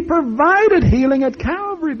 He provided healing at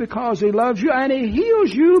Calvary because He loves you, and He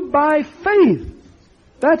heals you by faith.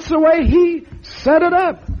 That's the way He set it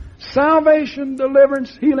up. Salvation,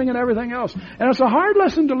 deliverance, healing, and everything else. And it's a hard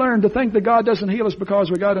lesson to learn, to think that God doesn't heal us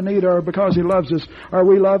because we got a need or because He loves us or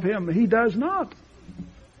we love Him. He does not.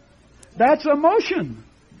 That's emotion.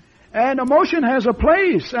 And emotion has a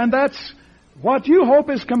place, and that's what you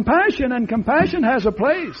hope is compassion, and compassion has a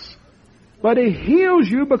place. But He heals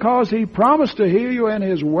you because He promised to heal you in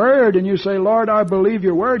His Word, and you say, Lord, I believe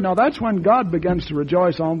Your Word. Now that's when God begins to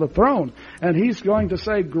rejoice on the throne. And He's going to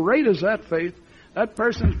say, great is that faith. That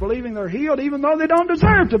person's believing they're healed even though they don't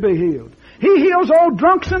deserve to be healed. He heals old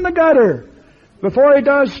drunks in the gutter. Before He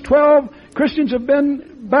does, 12 Christians have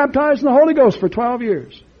been baptized in the Holy Ghost for 12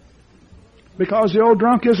 years. Because the old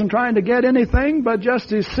drunk isn't trying to get anything but just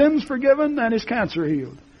his sins forgiven and his cancer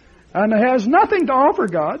healed. And has nothing to offer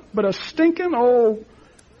God but a stinking old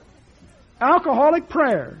alcoholic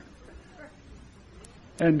prayer.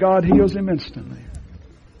 And God heals him instantly.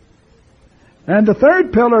 And the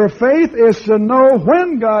third pillar of faith is to know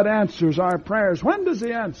when God answers our prayers. When does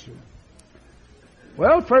He answer?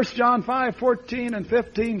 Well, 1 John 5:14 and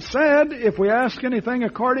 15 said, if we ask anything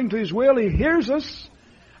according to His will, He hears us.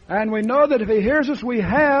 And we know that if He hears us, we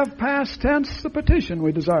have, past tense, the petition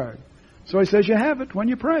we desired. So He says you have it when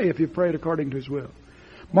you pray, if you've prayed according to His will.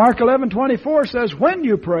 Mark 11:24 says, when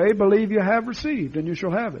you pray, believe you have received, and you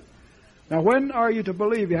shall have it. Now, when are you to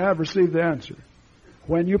believe you have received the answer?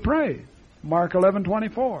 When you pray. Mark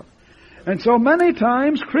 11:24. And so many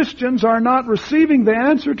times Christians are not receiving the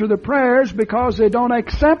answer to the prayers because they don't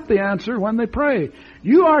accept the answer when they pray.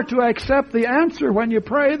 You are to accept the answer when you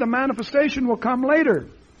pray. The manifestation will come later.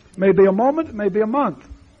 Maybe a moment, maybe a month,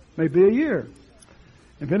 maybe a year.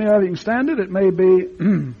 If any of you can stand it, it may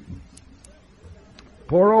be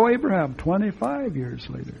poor old Abraham, 25 years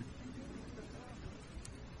later.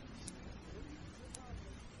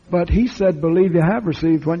 But he said, believe you have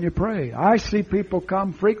received when you pray. I see people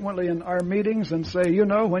come frequently in our meetings and say, you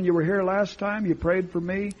know, when you were here last time, you prayed for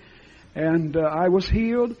me, and I was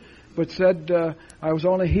healed, but said I was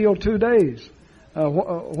only healed 2 days.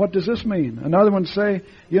 What does this mean? Another one say,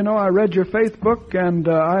 you know, I read your faith book, and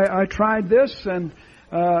I tried this, and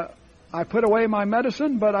I put away my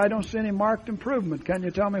medicine, but I don't see any marked improvement. Can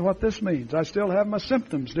you tell me what this means? I still have my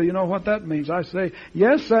symptoms. Do you know what that means? I say,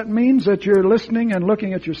 yes, that means that you're listening and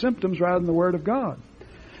looking at your symptoms rather than the Word of God.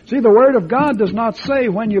 See, the Word of God does not say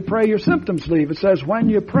when you pray your symptoms leave. It says when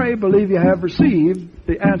you pray, believe you have received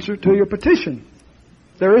the answer to your petition.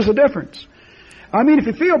 There is a difference. I mean, if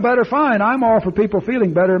you feel better, fine. I'm all for people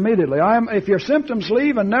feeling better immediately. If your symptoms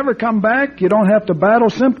leave and never come back, you don't have to battle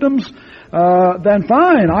symptoms, then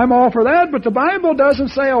fine. I'm all for that. But the Bible doesn't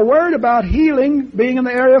say a word about healing being in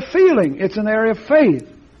the area of feeling. It's in the area of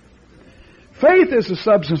faith. Faith is the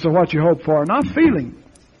substance of what you hope for, not feeling.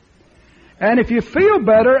 And if you feel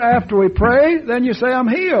better after we pray, then you say, I'm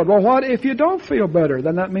healed. Well, what if you don't feel better?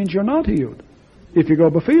 Then that means you're not healed, if you go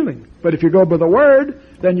by feeling. But if you go by the Word,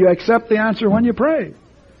 then you accept the answer when you pray.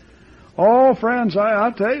 Oh, friends,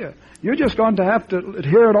 I'll tell you, you're just going to have to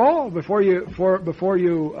hear it all before you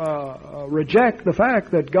reject the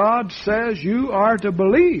fact that God says you are to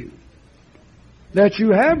believe that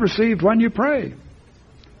you have received when you pray.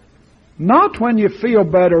 Not when you feel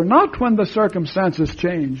better, not when the circumstances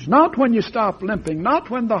change, not when you stop limping,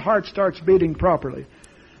 not when the heart starts beating properly,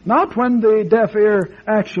 not when the deaf ear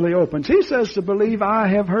actually opens. He says to believe, I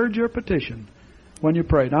have heard your petition when you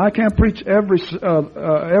pray. Now, I can't preach every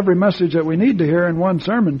message that we need to hear in one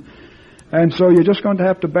sermon, and so you're just going to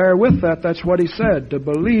have to bear with that. That's what he said, to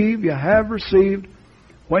believe you have received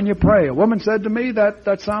when you pray. A woman said to me,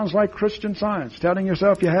 that sounds like Christian Science, telling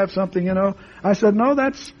yourself you have something, you know. I said, no,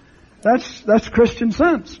 that's Christian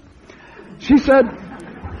sense. She said,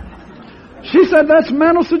 that's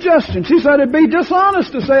mental suggestion. She said, it'd be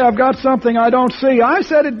dishonest to say I've got something I don't see. I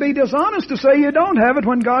said it'd be dishonest to say you don't have it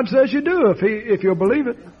when God says you do, if you'll believe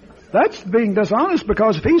it. That's being dishonest,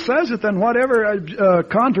 because if He says it, then whatever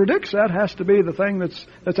contradicts that has to be the thing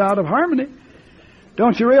that's out of harmony.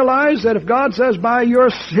 Don't you realize that if God says by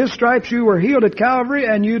His stripes you were healed at Calvary,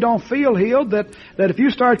 and you don't feel healed, that if you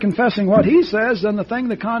start confessing what He says, then the thing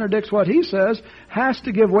that contradicts what He says has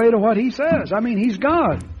to give way to what He says. I mean, He's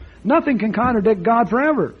God. Nothing can contradict God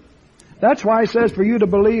forever. That's why He says for you to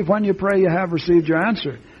believe when you pray you have received your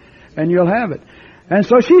answer, and you'll have it. And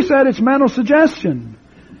so she said it's mental suggestion.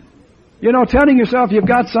 You know, telling yourself you've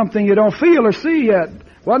got something you don't feel or see yet.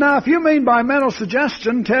 Well, now, if you mean by mental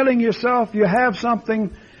suggestion telling yourself you have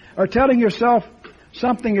something, or telling yourself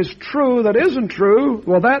something is true that isn't true,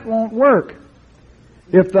 well, that won't work.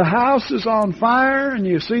 If the house is on fire and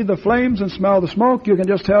you see the flames and smell the smoke, you can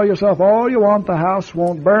just tell yourself all you want, the house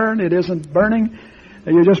won't burn, it isn't burning,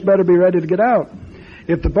 and you just better be ready to get out.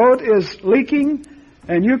 If the boat is leaking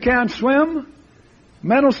and you can't swim,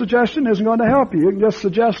 mental suggestion isn't going to help you. You can just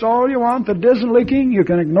suggest all you want that it isn't leaking. You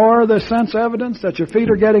can ignore the sense evidence that your feet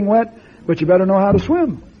are getting wet, but you better know how to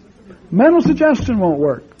swim. Mental suggestion won't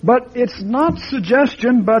work. But it's not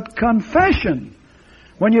suggestion, but confession.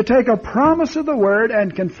 When you take a promise of the Word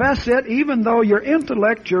and confess it, even though your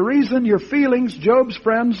intellect, your reason, your feelings, Job's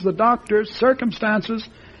friends, the doctors, circumstances,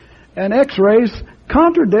 and x-rays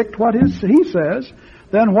contradict what he says,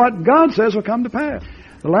 then what God says will come to pass.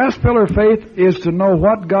 The last pillar of faith is to know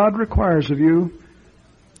what God requires of you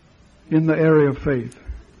in the area of faith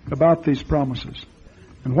about these promises.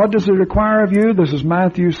 And what does He require of you? This is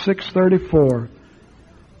Matthew 6:34.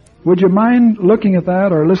 Would you mind looking at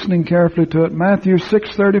that or listening carefully to it? Matthew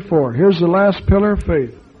 6:34. Here's the last pillar of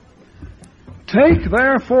faith. Take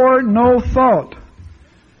therefore no thought.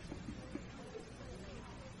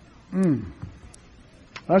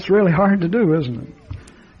 That's really hard to do, isn't it?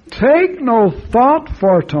 Take no thought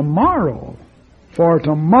for tomorrow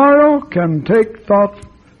can take thought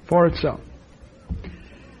for itself.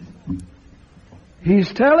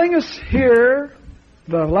 He's telling us here,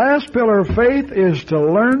 the last pillar of faith is to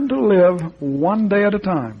learn to live one day at a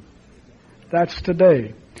time. That's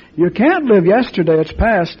today. You can't live yesterday, it's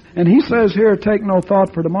past. And he says here, take no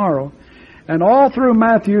thought for tomorrow. And all through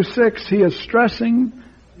Matthew 6, he is stressing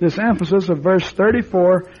this emphasis of verse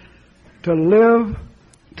 34, to live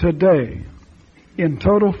today in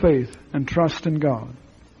total faith and trust in God.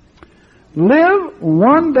 Live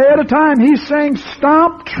one day at a time. He's saying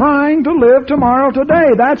stop trying to live tomorrow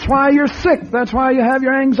today. That's why you're sick. That's why you have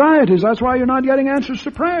your anxieties. That's why you're not getting answers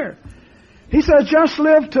to prayer. He says just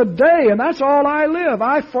live today, and that's all I live.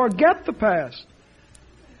 I forget the past.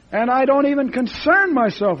 And I don't even concern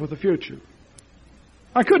myself with the future.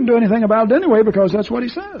 I couldn't do anything about it anyway because that's what he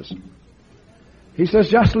says. He says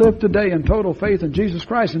just live today in total faith in Jesus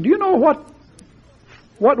Christ. And do you know what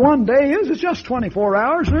one day is? It's just 24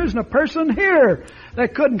 hours. There isn't a person here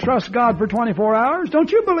that couldn't trust God for 24 hours.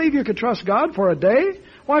 Don't you believe you could trust God for a day?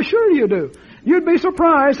 Why, sure you do. You'd be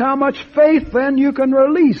surprised how much faith then you can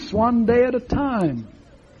release one day at a time.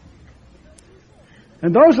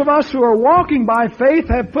 And those of us who are walking by faith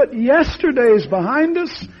have put yesterdays behind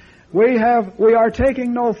us. We are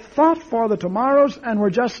taking no thought for the tomorrows, and we're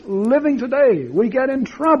just living today. We get in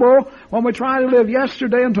trouble when we try to live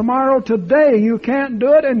yesterday and tomorrow today. You can't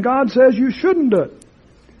do it, and God says you shouldn't do it.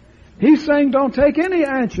 He's saying don't take any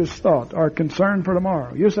anxious thought or concern for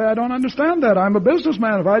tomorrow. You say, I don't understand that. I'm a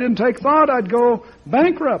businessman. If I didn't take thought, I'd go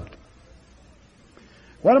bankrupt.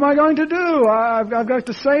 What am I going to do? I've got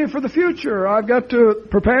to save for the future. I've got to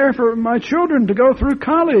prepare for my children to go through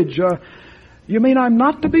college. You mean I'm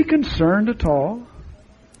not to be concerned at all?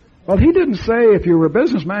 Well, he didn't say if you were a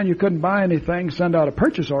businessman you couldn't buy anything, send out a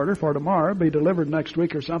purchase order for tomorrow, be delivered next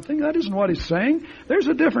week or something. That isn't what he's saying. There's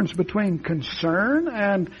a difference between concern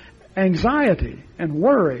and anxiety and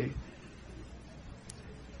worry.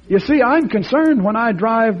 You see, I'm concerned when I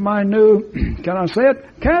drive my new, can I say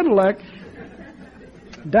it, Cadillac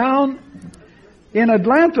down in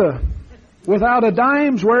Atlanta without a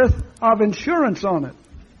dime's worth of insurance on it.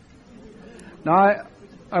 Now,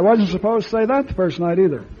 I wasn't supposed to say that the first night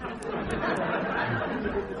either.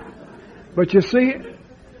 But you see,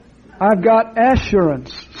 I've got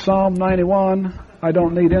assurance. Psalm 91, I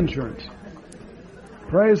don't need insurance.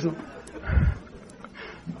 Praise the Lord.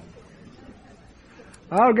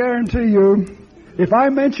 I'll guarantee you, if I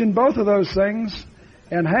mention both of those things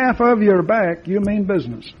and half of you are back, you mean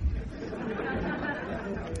business.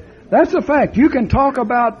 That's a fact. You can talk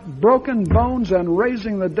about broken bones and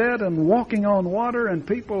raising the dead and walking on water and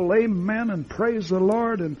people amen and praise the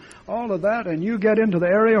Lord and all of that, and you get into the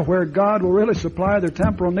area where God will really supply their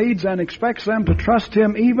temporal needs and expects them to trust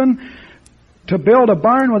Him even to build a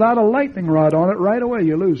barn without a lightning rod on it. Right away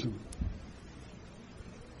you lose them.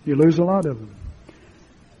 You lose a lot of them.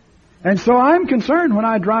 And so I'm concerned when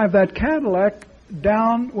I drive that Cadillac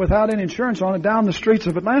down without any insurance on it down the streets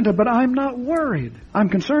of Atlanta, but I'm not worried. I'm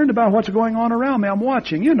concerned about what's going on around me. I'm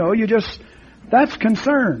watching. That's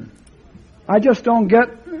concern. I just don't get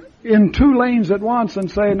in two lanes at once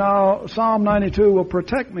and say, now Psalm 92 will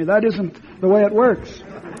protect me. That isn't the way it works.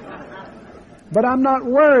 But I'm not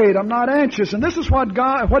worried. I'm not anxious. And this is what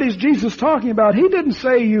is Jesus talking about. He didn't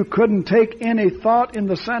say you couldn't take any thought in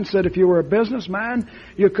the sense that if you were a businessman,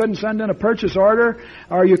 you couldn't send in a purchase order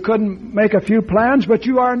or you couldn't make a few plans. But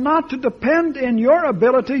you are not to depend in your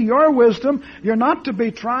ability, your wisdom. You're not to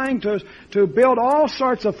be trying to build all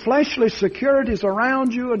sorts of fleshly securities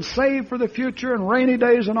around you and save for the future and rainy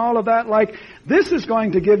days and all of that. Like this is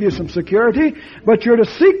going to give you some security. But you're to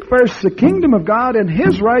seek first the kingdom of God and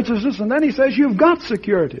His righteousness. And then He says you've got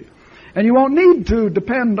security. And you won't need to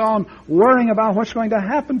depend on worrying about what's going to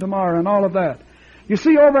happen tomorrow and all of that. You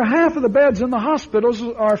see, over half of the beds in the hospitals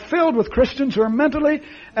are filled with Christians who are mentally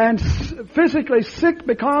and physically sick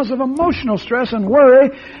because of emotional stress and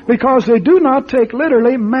worry because they do not take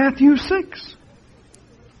literally Matthew 6.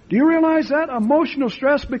 Do you realize that? Emotional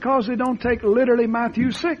stress because they don't take literally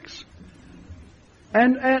Matthew 6.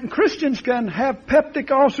 And Christians can have peptic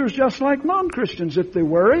ulcers just like non-Christians if they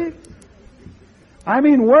worry. I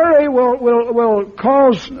mean, worry will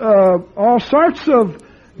cause all sorts of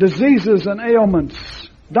diseases and ailments.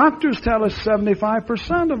 Doctors tell us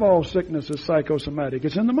 75% of all sickness is psychosomatic.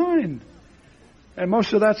 It's in the mind. And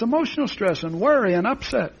most of that's emotional stress and worry and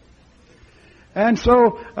upset. And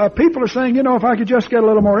so people are saying, if I could just get a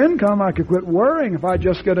little more income, I could quit worrying. If I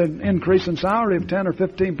just get an increase in salary of 10 or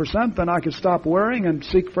 15%, then I could stop worrying and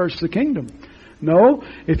seek first the kingdom. No,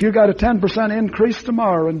 if you got a 10% increase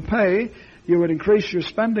tomorrow in pay, you would increase your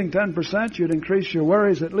spending 10%, you'd increase your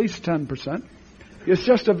worries at least 10%. It's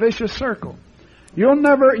just a vicious circle. You'll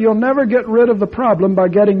never get rid of the problem by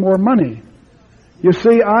getting more money. You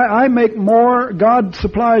see, I make more, God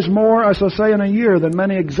supplies more, as I say, in a year than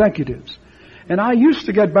many executives. And I used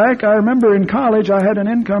to get back, I remember in college I had an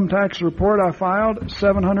income tax report I filed,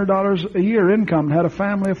 $700 a year income, had a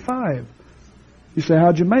family of 5. You say,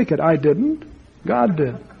 how'd you make it? I didn't. God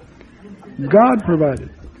did. God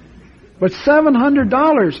provided. But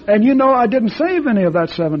 $700, and I didn't save any of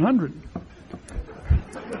that $700.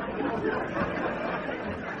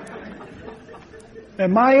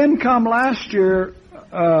 And my income last year,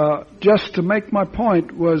 just to make my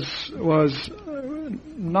point, was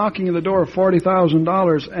knocking at the door of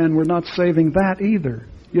 $40,000, and we're not saving that either.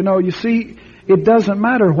 You see, it doesn't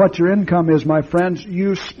matter what your income is, my friends.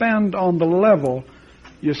 You spend on the level,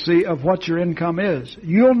 you see, of what your income is.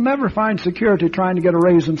 You'll never find security trying to get a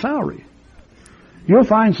raise in salary. You'll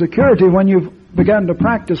find security when you've begun to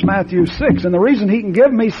practice Matthew 6. And the reason he can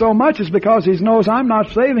give me so much is because he knows I'm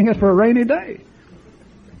not saving it for a rainy day.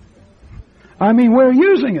 I mean, we're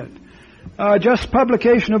using it. Just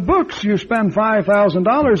publication of books, you spend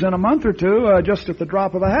 $5,000 in a month or two, just at the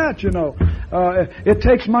drop of a hat, It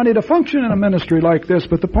takes money to function in a ministry like this,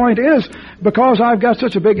 but the point is, because I've got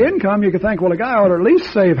such a big income, you could think, well, a guy ought to at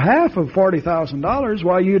least save half of $40,000.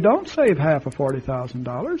 Why, you don't save half of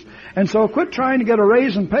 $40,000. And so quit trying to get a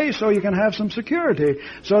raise in pay so you can have some security,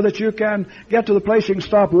 so that you can get to the place you can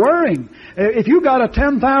stop worrying. If you got a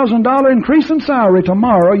 $10,000 increase in salary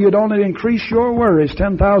tomorrow, you'd only increase your worries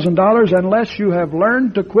 $10,000 unless you have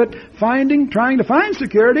learned to quit trying to find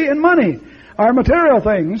security in money, our material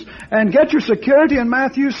things, and get your security in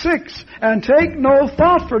Matthew 6, and take no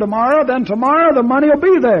thought for tomorrow. Then tomorrow the money will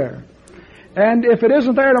be there. And if it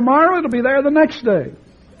isn't there tomorrow, it'll be there the next day.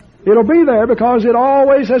 It'll be there because it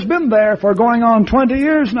always has been there for going on 20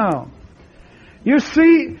 years now. You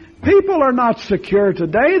see, people are not secure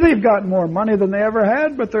today. They've got more money than they ever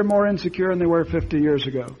had, but they're more insecure than they were 50 years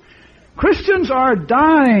ago. Christians are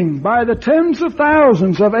dying by the tens of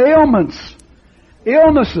thousands of ailments,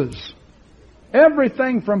 illnesses,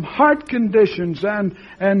 everything from heart conditions and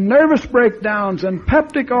nervous breakdowns and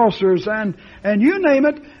peptic ulcers and you name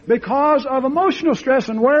it, because of emotional stress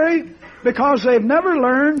and worry, because they've never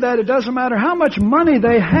learned that it doesn't matter how much money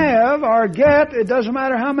they have or get, it doesn't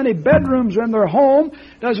matter how many bedrooms are in their home,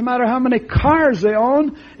 it doesn't matter how many cars they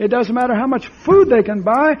own, it doesn't matter how much food they can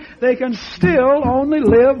buy, they can still only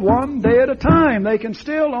live one day at a time. They can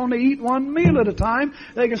still only eat one meal at a time.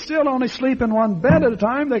 They can still only sleep in one bed at a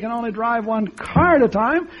time. They can only drive one car at a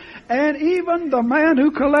time. And even the man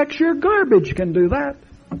who collects your garbage can do that.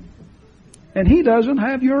 And he doesn't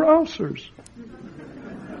have your ulcers.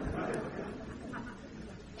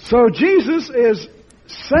 So Jesus is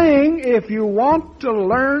saying, if you want to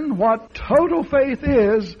learn what total faith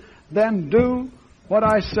is, then do what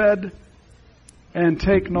I said and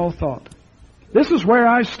take no thought. This is where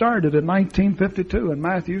I started in 1952 in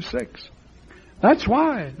Matthew 6. That's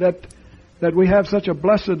why that we have such a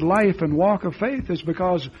blessed life and walk of faith, is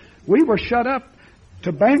because we were shut up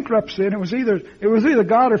to bankruptcy, and it was either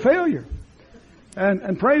God or failure.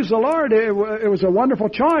 And praise the Lord, it was a wonderful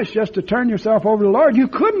choice just to turn yourself over to the Lord. You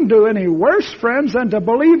couldn't do any worse, friends, than to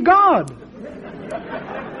believe God.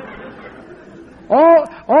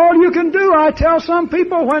 All you can do, I tell some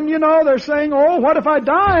people when, they're saying, oh, what if I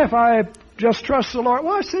die if I just trust the Lord?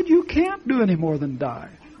 Well, I said, you can't do any more than die.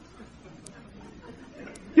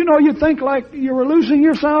 You'd think like you were losing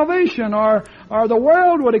your salvation, or the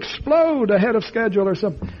world would explode ahead of schedule or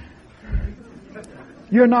something.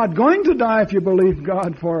 You're not going to die if you believe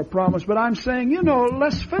God for a promise. But I'm saying,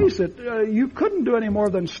 let's face it, you couldn't do any more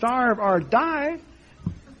than starve or die.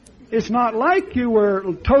 it's not like you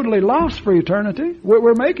were totally lost for eternity.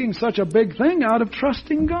 We're making such a big thing out of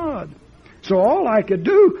trusting God. So all I could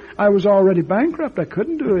do, I was already bankrupt. I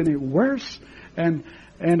couldn't do any worse. And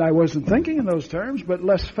I wasn't thinking in those terms. But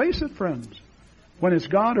let's face it, friends. When it's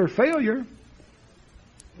God or failure,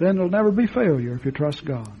 then it'll never be failure if you trust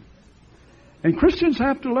God. And Christians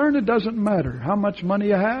have to learn it doesn't matter how much money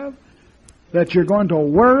you have, that you're going to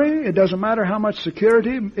worry. It doesn't matter how much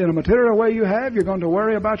security in a material way you have, you're going to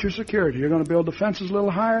worry about your security. You're going to build the fences a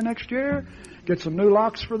little higher next year, get some new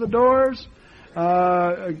locks for the doors,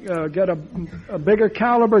 get a bigger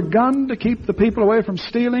caliber gun to keep the people away from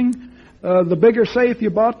stealing the bigger safe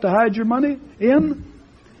you bought to hide your money in.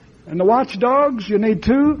 And the watchdogs, you need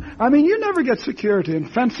two. I mean, you never get security in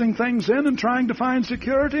fencing things in and trying to find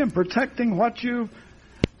security and protecting what you...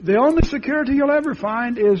 The only security you'll ever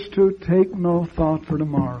find is to take no thought for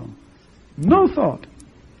tomorrow. No thought.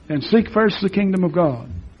 And seek first the kingdom of God.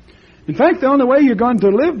 In fact, the only way you're going to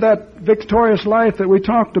live that victorious life that we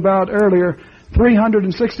talked about earlier,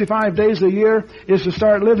 365 days a year, is to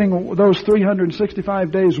start living those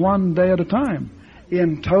 365 days one day at a time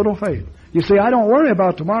in total faith. You see, I don't worry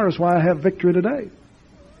about tomorrow. That's why I have victory today.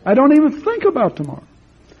 I don't even think about tomorrow.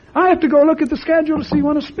 I have to go look at the schedule to see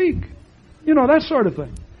when to speak. You know, that sort of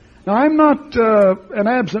thing. Now, I'm not an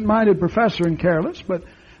absent-minded professor and careless, but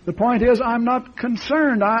the point is I'm not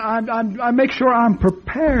concerned. I make sure I'm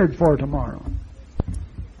prepared for tomorrow.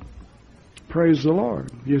 Praise the Lord.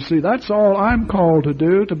 You see, that's all I'm called to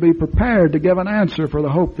do, to be prepared to give an answer for the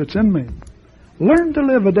hope that's in me. Learn to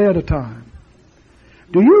live a day at a time.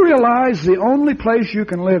 Do you realize the only place you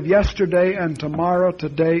can live yesterday and tomorrow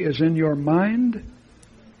today is in your mind?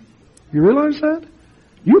 You realize that?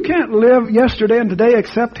 You can't live yesterday and today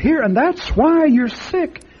except here, and that's why you're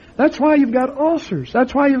sick. That's why you've got ulcers.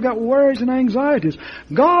 That's why you've got worries and anxieties.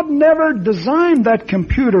 God never designed that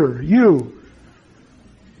computer, you,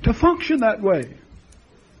 to function that way.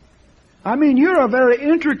 I mean, you're a very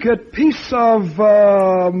intricate piece of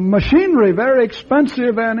machinery, very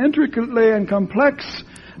expensive and intricately and complex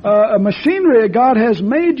machinery. God has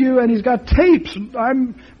made you, and He's got tapes. I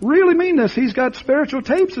really mean this. He's got spiritual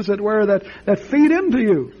tapes, as it were, that feed into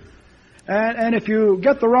you. And if you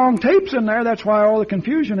get the wrong tapes in there, that's why all the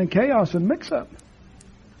confusion and chaos and mix-up.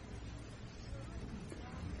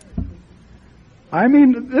 I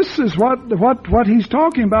mean, this is what he's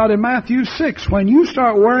talking about in Matthew 6. When you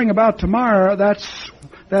start worrying about tomorrow,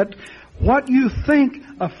 that what you think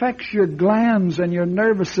affects your glands and your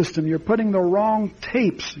nervous system. You're putting the wrong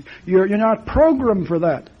tapes. You're not programmed for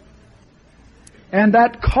that. And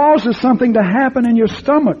that causes something to happen in your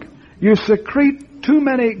stomach. You secrete too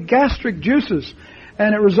many gastric juices,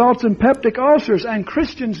 and it results in peptic ulcers, and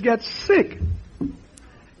Christians get sick.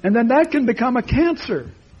 And then that can become a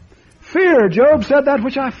cancer. Fear, Job said, that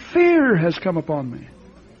which I fear has come upon me.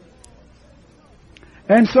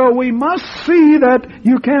 And so we must see that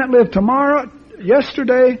you can't live tomorrow,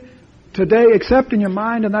 yesterday, today, except in your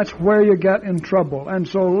mind, and that's where you get in trouble. And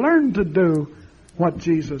so learn to do what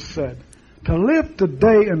Jesus said. To live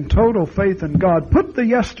today in total faith in God. Put the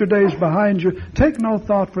yesterdays behind you. Take no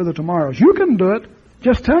thought for the tomorrows. You can do it.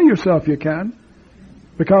 Just tell yourself you can.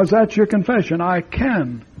 Because that's your confession. I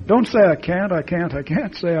can. Don't say I can't, I can't, I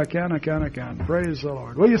can't. Say I can, I can, I can. Praise the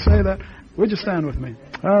Lord. Will you say that? Would you stand with me?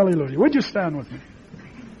 Hallelujah. Would you stand with me?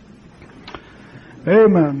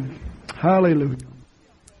 Amen. Hallelujah.